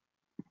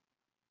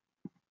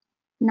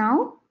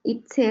 Now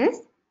it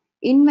says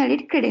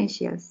invalid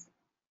credentials.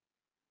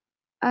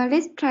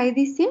 Let's try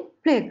this in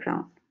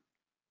playground.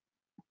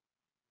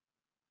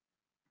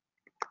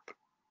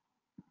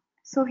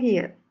 So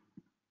here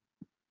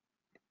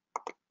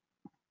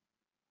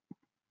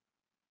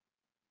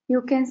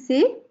You can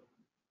see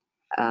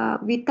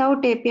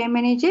without API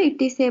manager,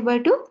 it is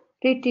able to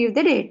retrieve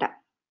the data.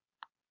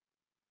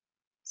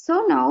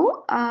 So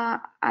now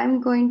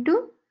I'm going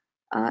to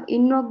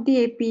invoke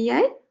the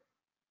API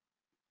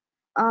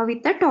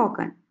with a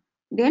token.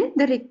 Then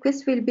the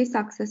request will be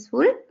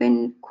successful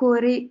when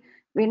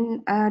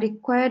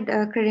required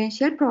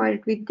credential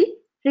provided with the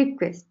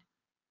request.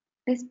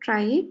 Let's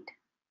try it.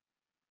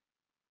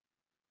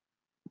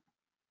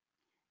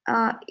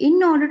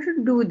 In order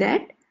to do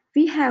that,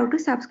 we have to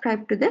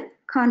subscribe to the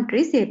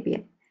countries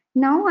API.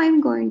 Now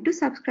I'm going to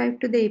subscribe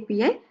to the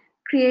API,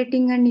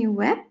 creating a new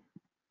app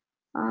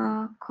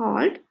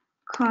called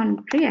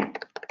country app.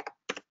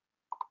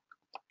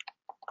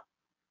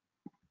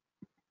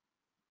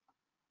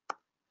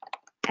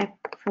 App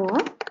for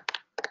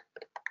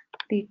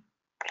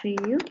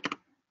retrieve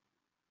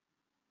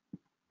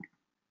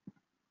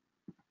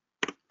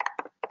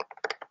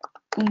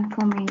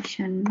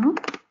information of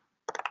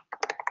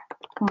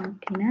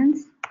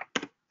continents,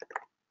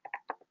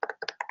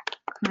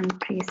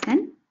 countries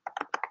and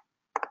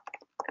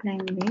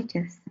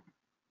languages.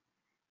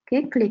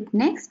 Okay, click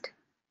next.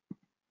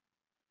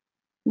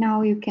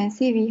 Now you can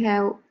see we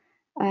have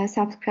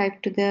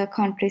subscribed to the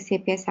countries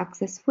API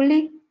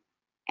successfully,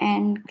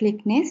 and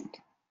click next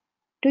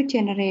to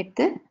generate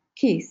the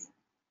keys.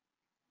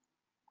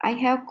 I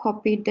have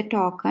copied the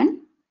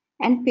token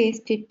and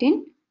pasted it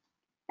in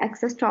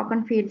access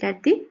token field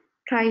at the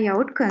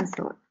tryout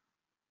console.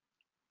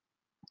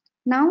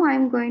 Now I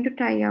am going to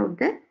try out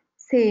the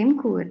same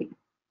query.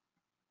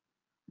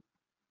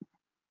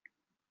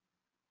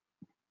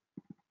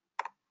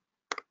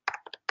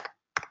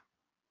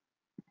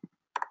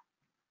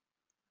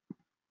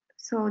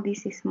 So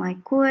this is my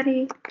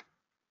query.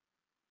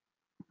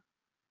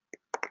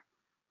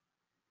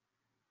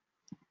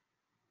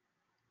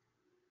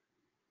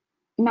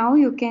 Now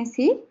you can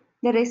see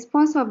the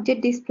response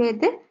object displays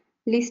the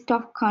list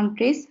of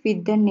countries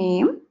with the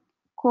name,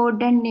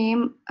 code and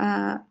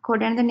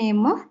the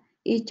name of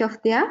each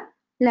of their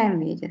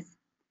languages.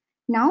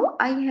 Now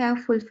I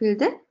have fulfilled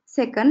the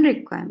second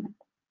requirement.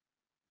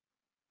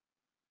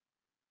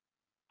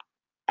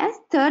 As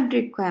third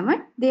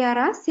requirement, there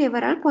are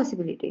several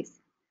possibilities.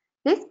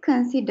 Let's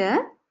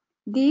consider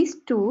these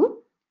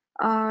two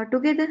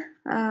together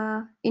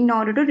in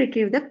order to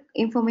retrieve the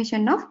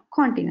information of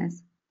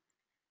continents.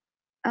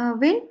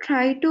 When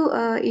try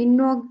to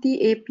invoke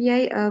the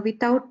API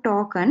without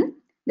token,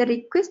 the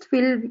request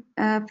will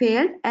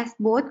fail as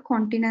both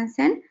continents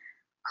and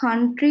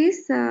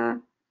countries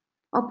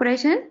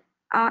operation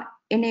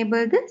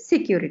enable the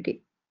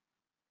security.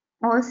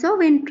 Also,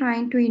 when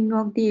trying to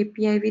invoke the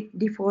API with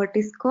default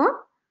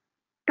scope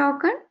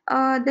token,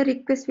 the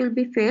request will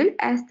be failed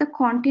as the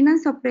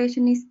continents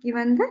operation is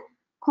given the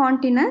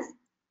continents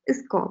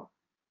scope.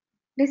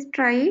 Let's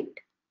try it.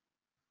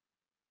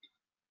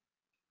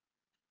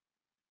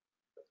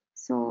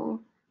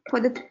 So for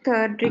the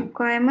third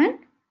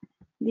requirement,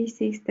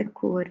 this is the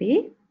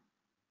query.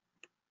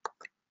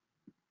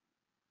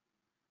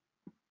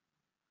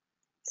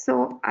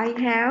 So I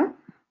have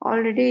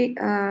already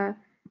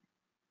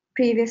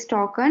previous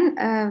token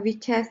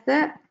which has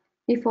the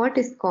default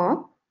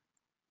scope.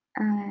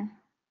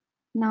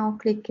 Now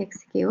click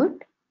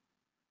execute.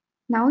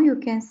 Now you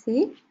can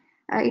see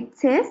it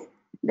says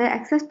the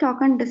access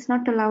token does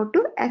not allow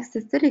to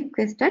access the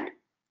requested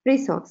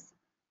resource.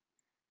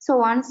 So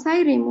once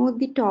I remove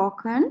the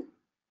token,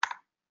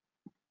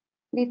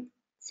 let's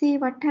see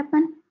what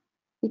happened.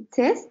 It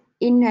says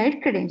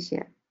invalid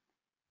credential.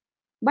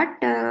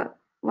 But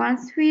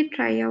once we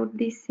try out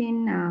this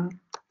in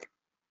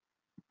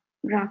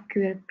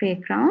GraphQL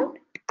playground,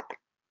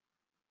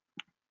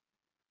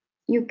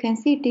 you can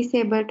see it is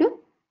able to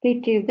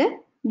retrieve the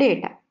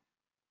data.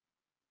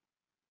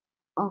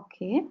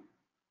 Okay.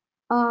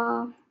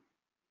 To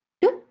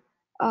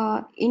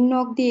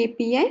invoke the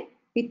API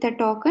with a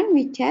token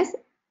which has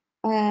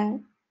a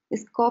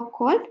scope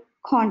called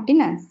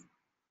continents.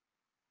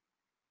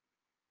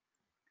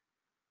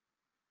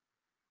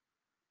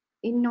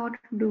 In order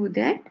to do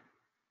that,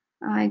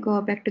 I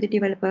go back to the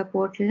developer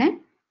portal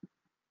and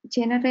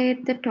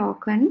generate the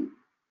token,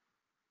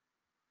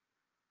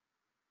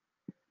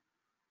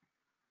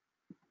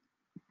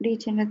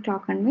 regenerate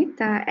token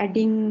with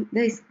adding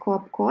the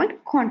scope called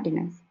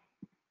continents.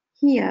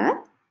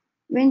 Here,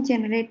 when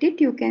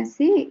generated, you can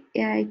see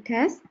it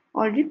has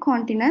already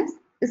continents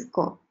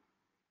scope.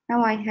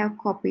 Now I have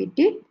copied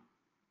it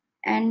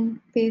and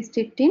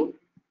pasted it in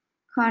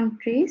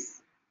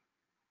countries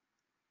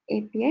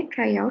API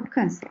tryout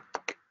console.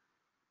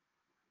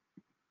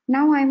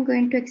 Now I'm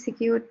going to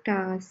execute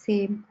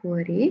same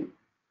query.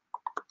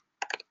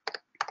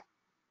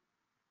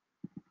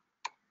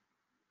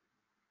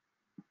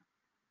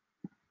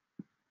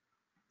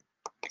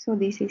 So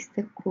this is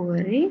the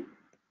query.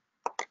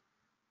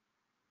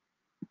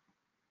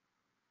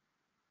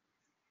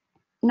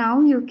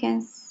 Now you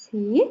can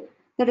see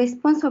the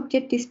response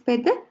object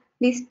displays the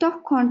list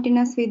of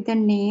continents with the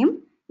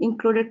name,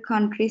 included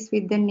countries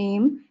with the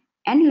name,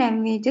 and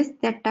languages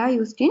that are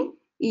used in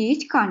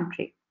each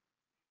country.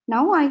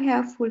 Now I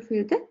have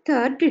fulfilled the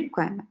third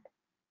requirement.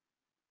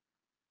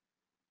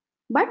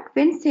 But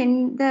when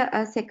send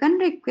the second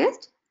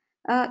request,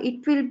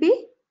 it will be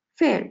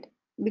failed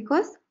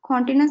because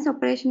continuous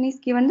operation is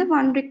given the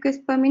 1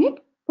 request per minute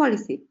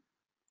policy.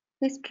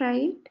 Let's try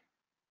it.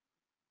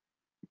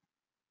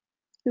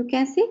 You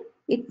can see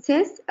it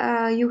says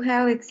you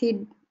have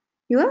exceeded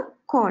your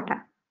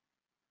quota.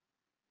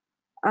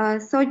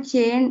 So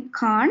Jane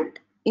can't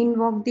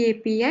invoke the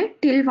API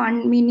till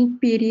 1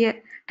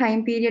 minute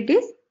time period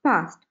is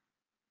passed.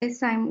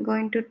 Yes, I'm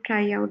going to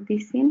try out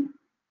this in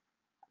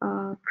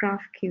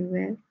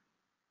GraphQL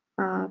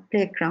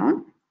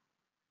playground.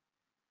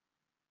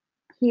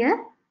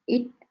 Here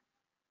it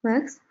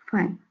works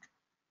fine.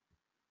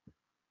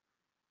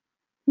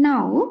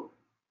 Now,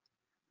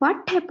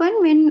 what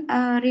happens when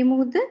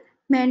remove the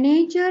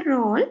manager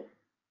role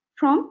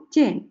from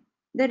Jane?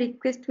 The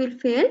request will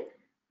fail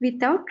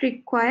without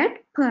required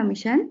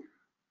permission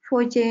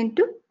for Jane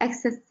to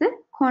access the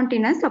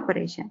continuous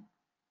operation.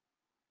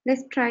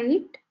 Let's try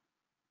it.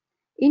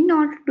 In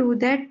order to do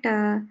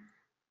that,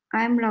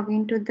 I am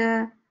logging to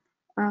the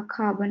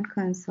Carbon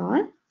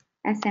console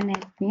as an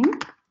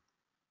admin.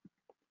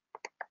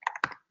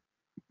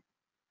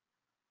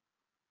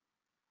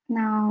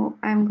 Now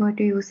I'm going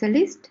to use a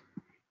list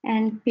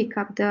and pick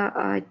up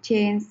the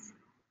Jane's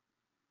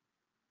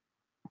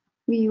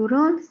view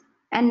roles,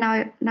 and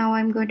now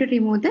I'm going to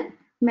remove the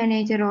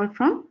manager role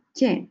from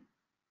Jane.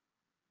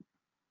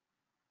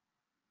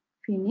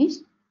 Finish.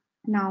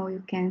 Now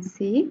you can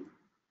see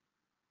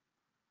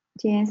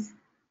Jane's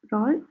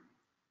role,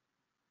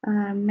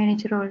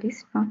 manager role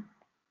is not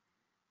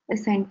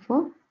assigned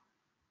for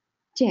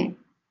Jane.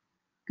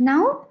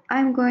 Now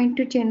I'm going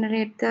to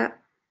regenerate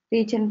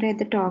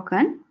the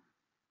token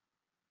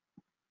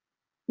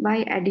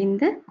by adding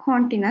the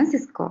continuous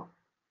scope.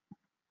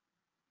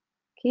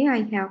 Okay,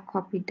 I have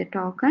copied the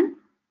token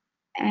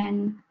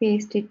and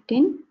paste it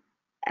in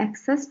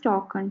access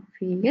token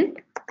field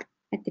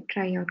at the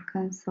tryout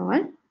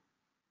console,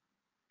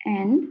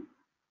 and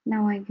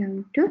now I'm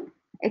going to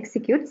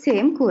execute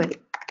same query.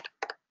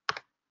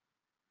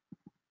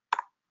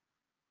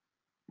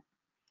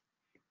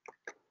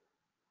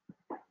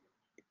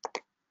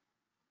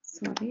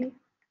 Sorry.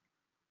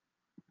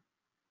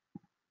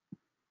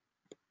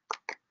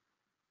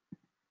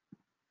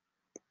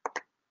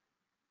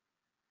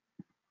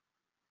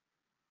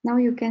 Now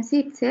you can see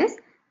it says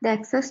the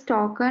access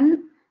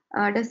token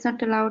does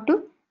not allow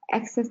to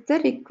access the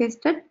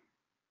requested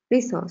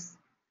resource.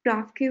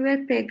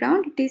 GraphQL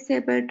playground, it is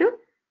able to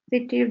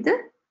retrieve the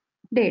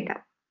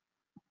data.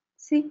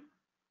 See?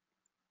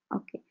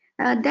 Okay.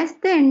 That's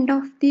the end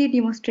of the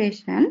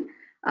demonstration.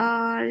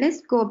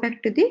 Let's go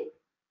back to the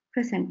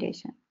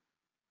presentation.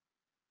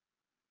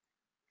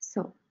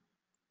 So,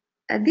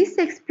 this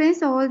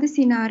explains all the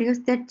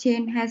scenarios that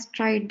Jane has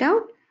tried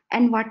out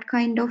and what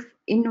kind of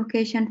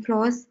invocation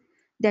flows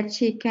that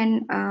she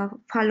can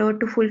follow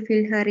to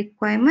fulfill her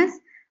requirements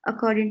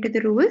according to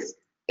the rules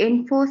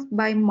enforced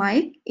by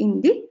Mike in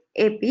the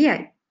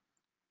API.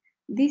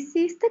 This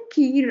is the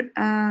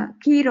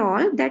key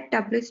role that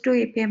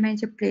WSO2 API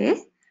Manager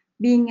plays,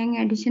 being an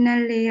additional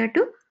layer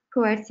to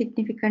provide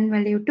significant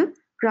value to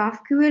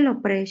GraphQL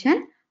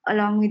operation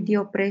along with the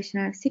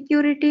operational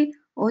security,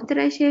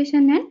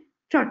 authorization, and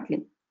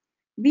throttling.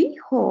 We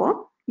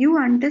hope you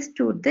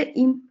understood the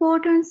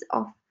importance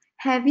of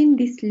having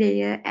this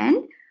layer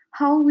and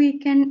how we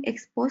can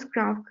expose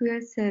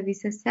GraphQL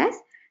services as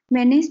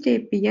managed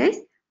APIs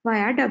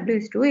via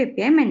WSO2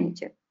 API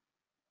Manager.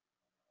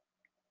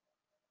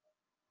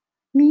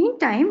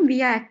 Meantime,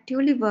 we are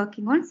actively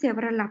working on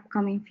several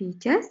upcoming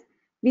features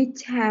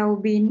which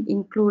have been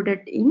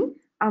included in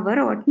our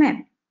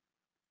roadmap.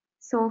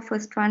 So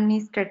first one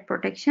is threat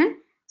protection.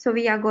 So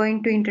we are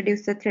going to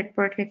introduce the threat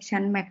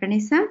protection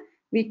mechanism,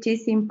 which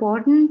is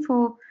important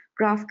for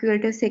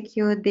GraphQL to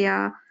secure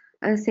their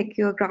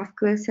secure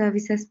GraphQL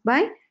services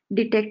by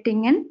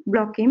detecting and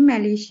blocking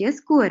malicious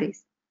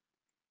queries.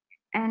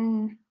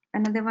 And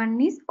another one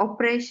is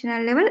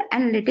operational level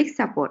analytics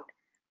support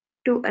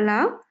to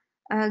allow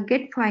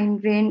get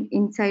fine-grained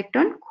insight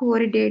on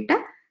query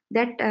data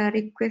that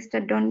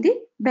requested on the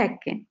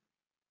backend,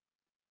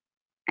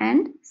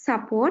 and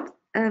support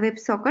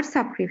WebSocket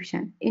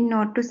subscription in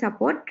order to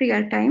support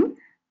real-time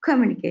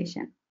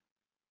communication,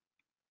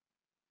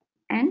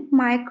 and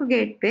micro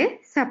gateway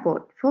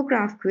support for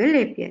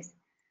GraphQL APIs.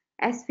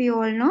 As we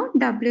all know,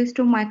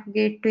 WSO2 micro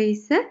gateway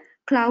is a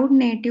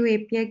cloud-native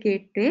API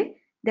gateway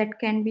that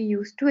can be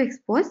used to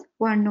expose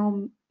one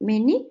or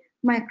many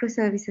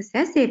microservices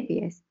as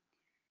APIs.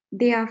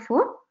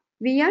 Therefore,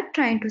 we are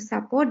trying to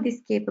support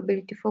this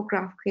capability for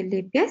GraphQL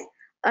APIs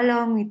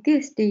along with the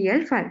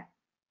SDL file.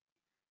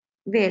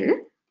 Well,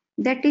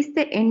 that is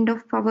the end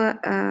of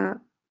our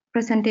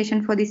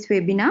presentation for this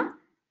webinar.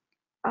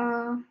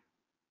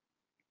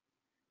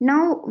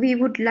 Now we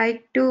would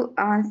like to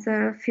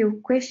answer a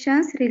few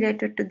questions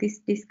related to this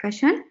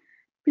discussion.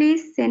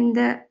 Please send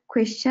the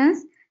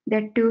questions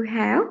that you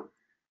have.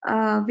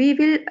 We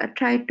will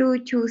try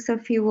to choose a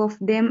few of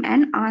them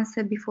and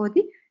answer before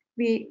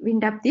we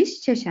wind up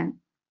this session.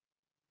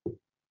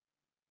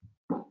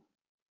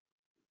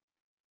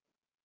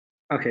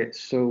 Okay,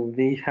 so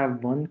we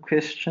have one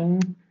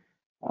question.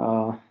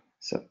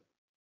 So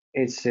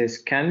it says,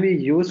 can we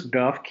use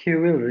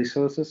GraphQL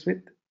resources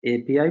with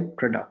API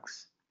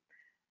products?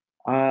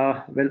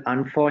 Well,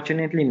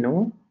 unfortunately,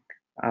 no.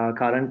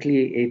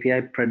 Currently,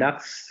 API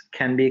products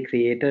can be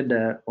created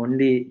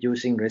only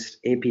using REST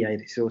API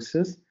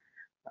resources.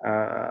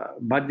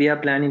 But we are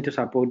planning to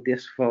support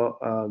this for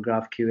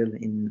GraphQL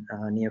in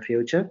near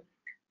future,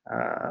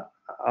 uh,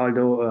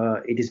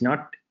 although it is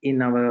not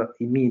in our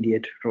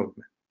immediate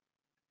roadmap.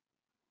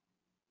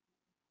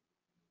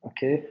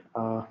 Okay,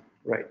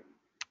 right.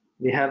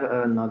 We have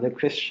another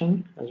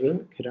question as well.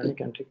 Kirani,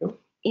 can take over.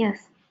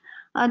 Yes.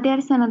 There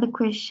is another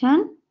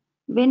question.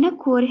 When a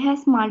query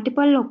has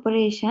multiple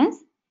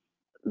operations,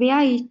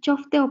 where each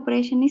of the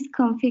operation is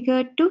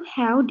configured to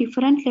have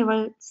different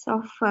levels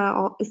of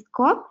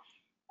scope,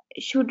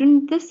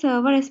 shouldn't the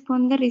server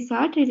respond the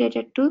result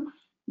related to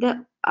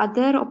the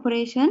other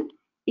operation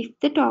if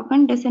the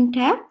token doesn't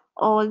have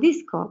all the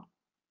scope?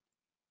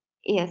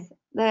 Yes,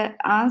 the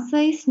answer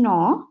is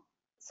no.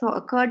 So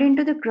according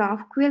to the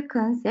GraphQL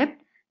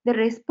concept, the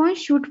response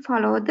should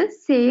follow the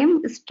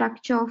same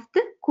structure of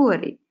the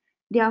query.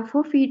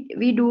 Therefore,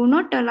 we do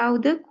not allow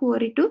the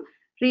query to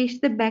reach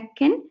the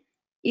backend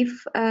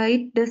if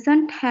it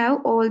doesn't have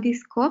all the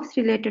scopes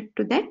related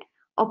to that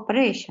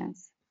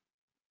operations.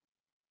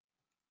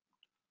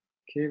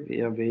 Okay,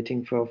 we are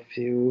waiting for a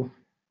few.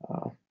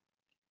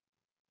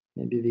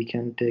 Maybe we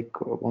can take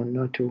one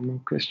or two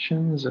more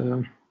questions.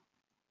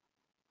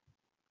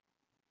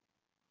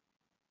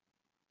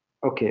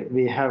 Okay,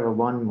 we have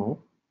one more.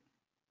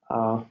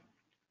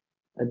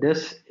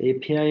 Does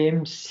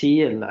APIM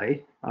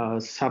CLI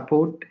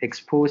support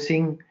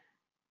exposing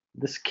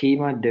the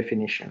schema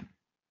definition?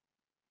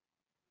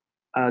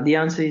 The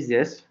answer is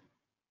yes.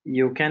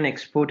 You can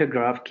export a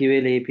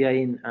GraphQL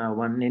API in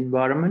one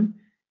environment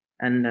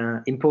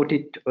and import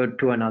it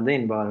to another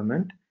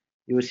environment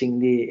using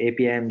the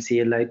APIM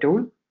CLI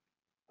tool.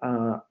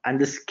 And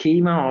the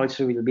schema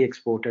also will be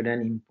exported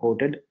and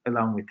imported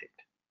along with it.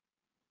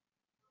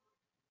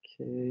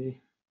 Okay.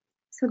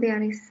 So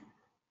there is.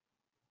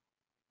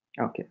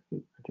 Okay.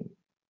 I think.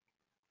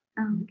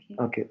 Okay.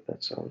 Okay,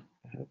 that's all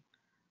I have.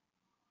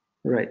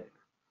 Right.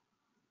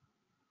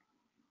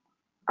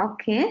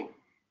 Okay.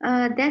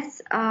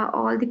 That's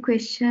all the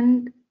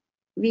questions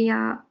we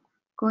are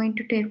going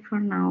to take for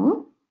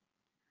now.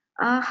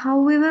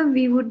 However,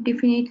 we would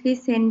definitely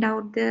send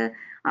out the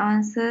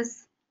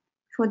answers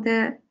for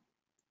the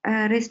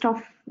rest of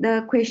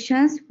the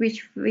questions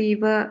which we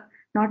were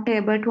not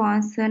able to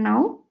answer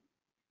now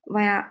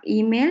via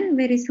email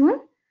very soon.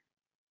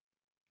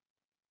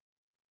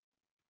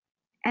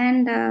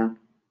 And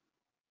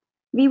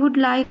we would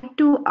like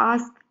to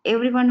ask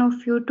every one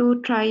of you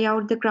to try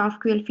out the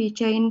GraphQL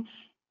feature in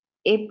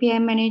API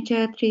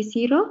Manager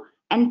 3.0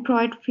 and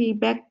provide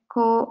feedback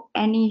or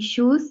any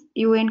issues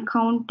you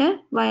encounter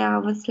via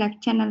our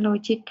Slack channel or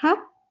GitHub.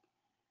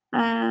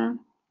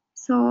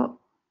 So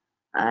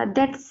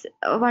that's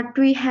what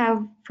we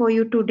have for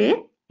you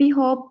today. We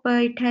hope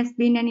it has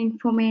been an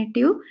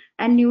informative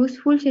and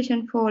useful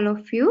session for all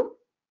of you.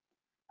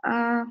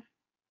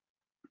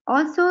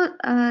 Also,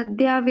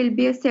 there will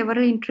be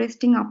several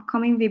interesting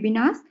upcoming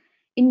webinars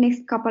in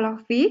next couple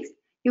of weeks.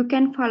 You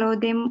can follow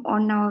them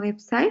on our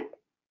website.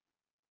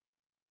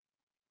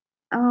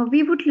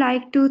 We would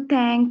like to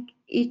thank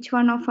each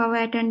one of our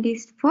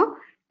attendees for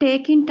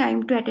taking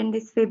time to attend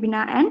this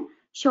webinar and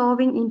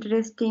showing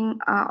interesting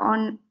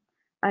on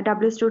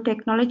WSO2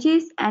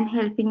 technologies and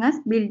helping us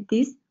build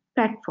this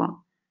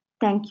platform.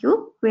 Thank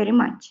you very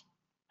much.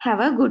 Have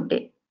a good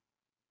day.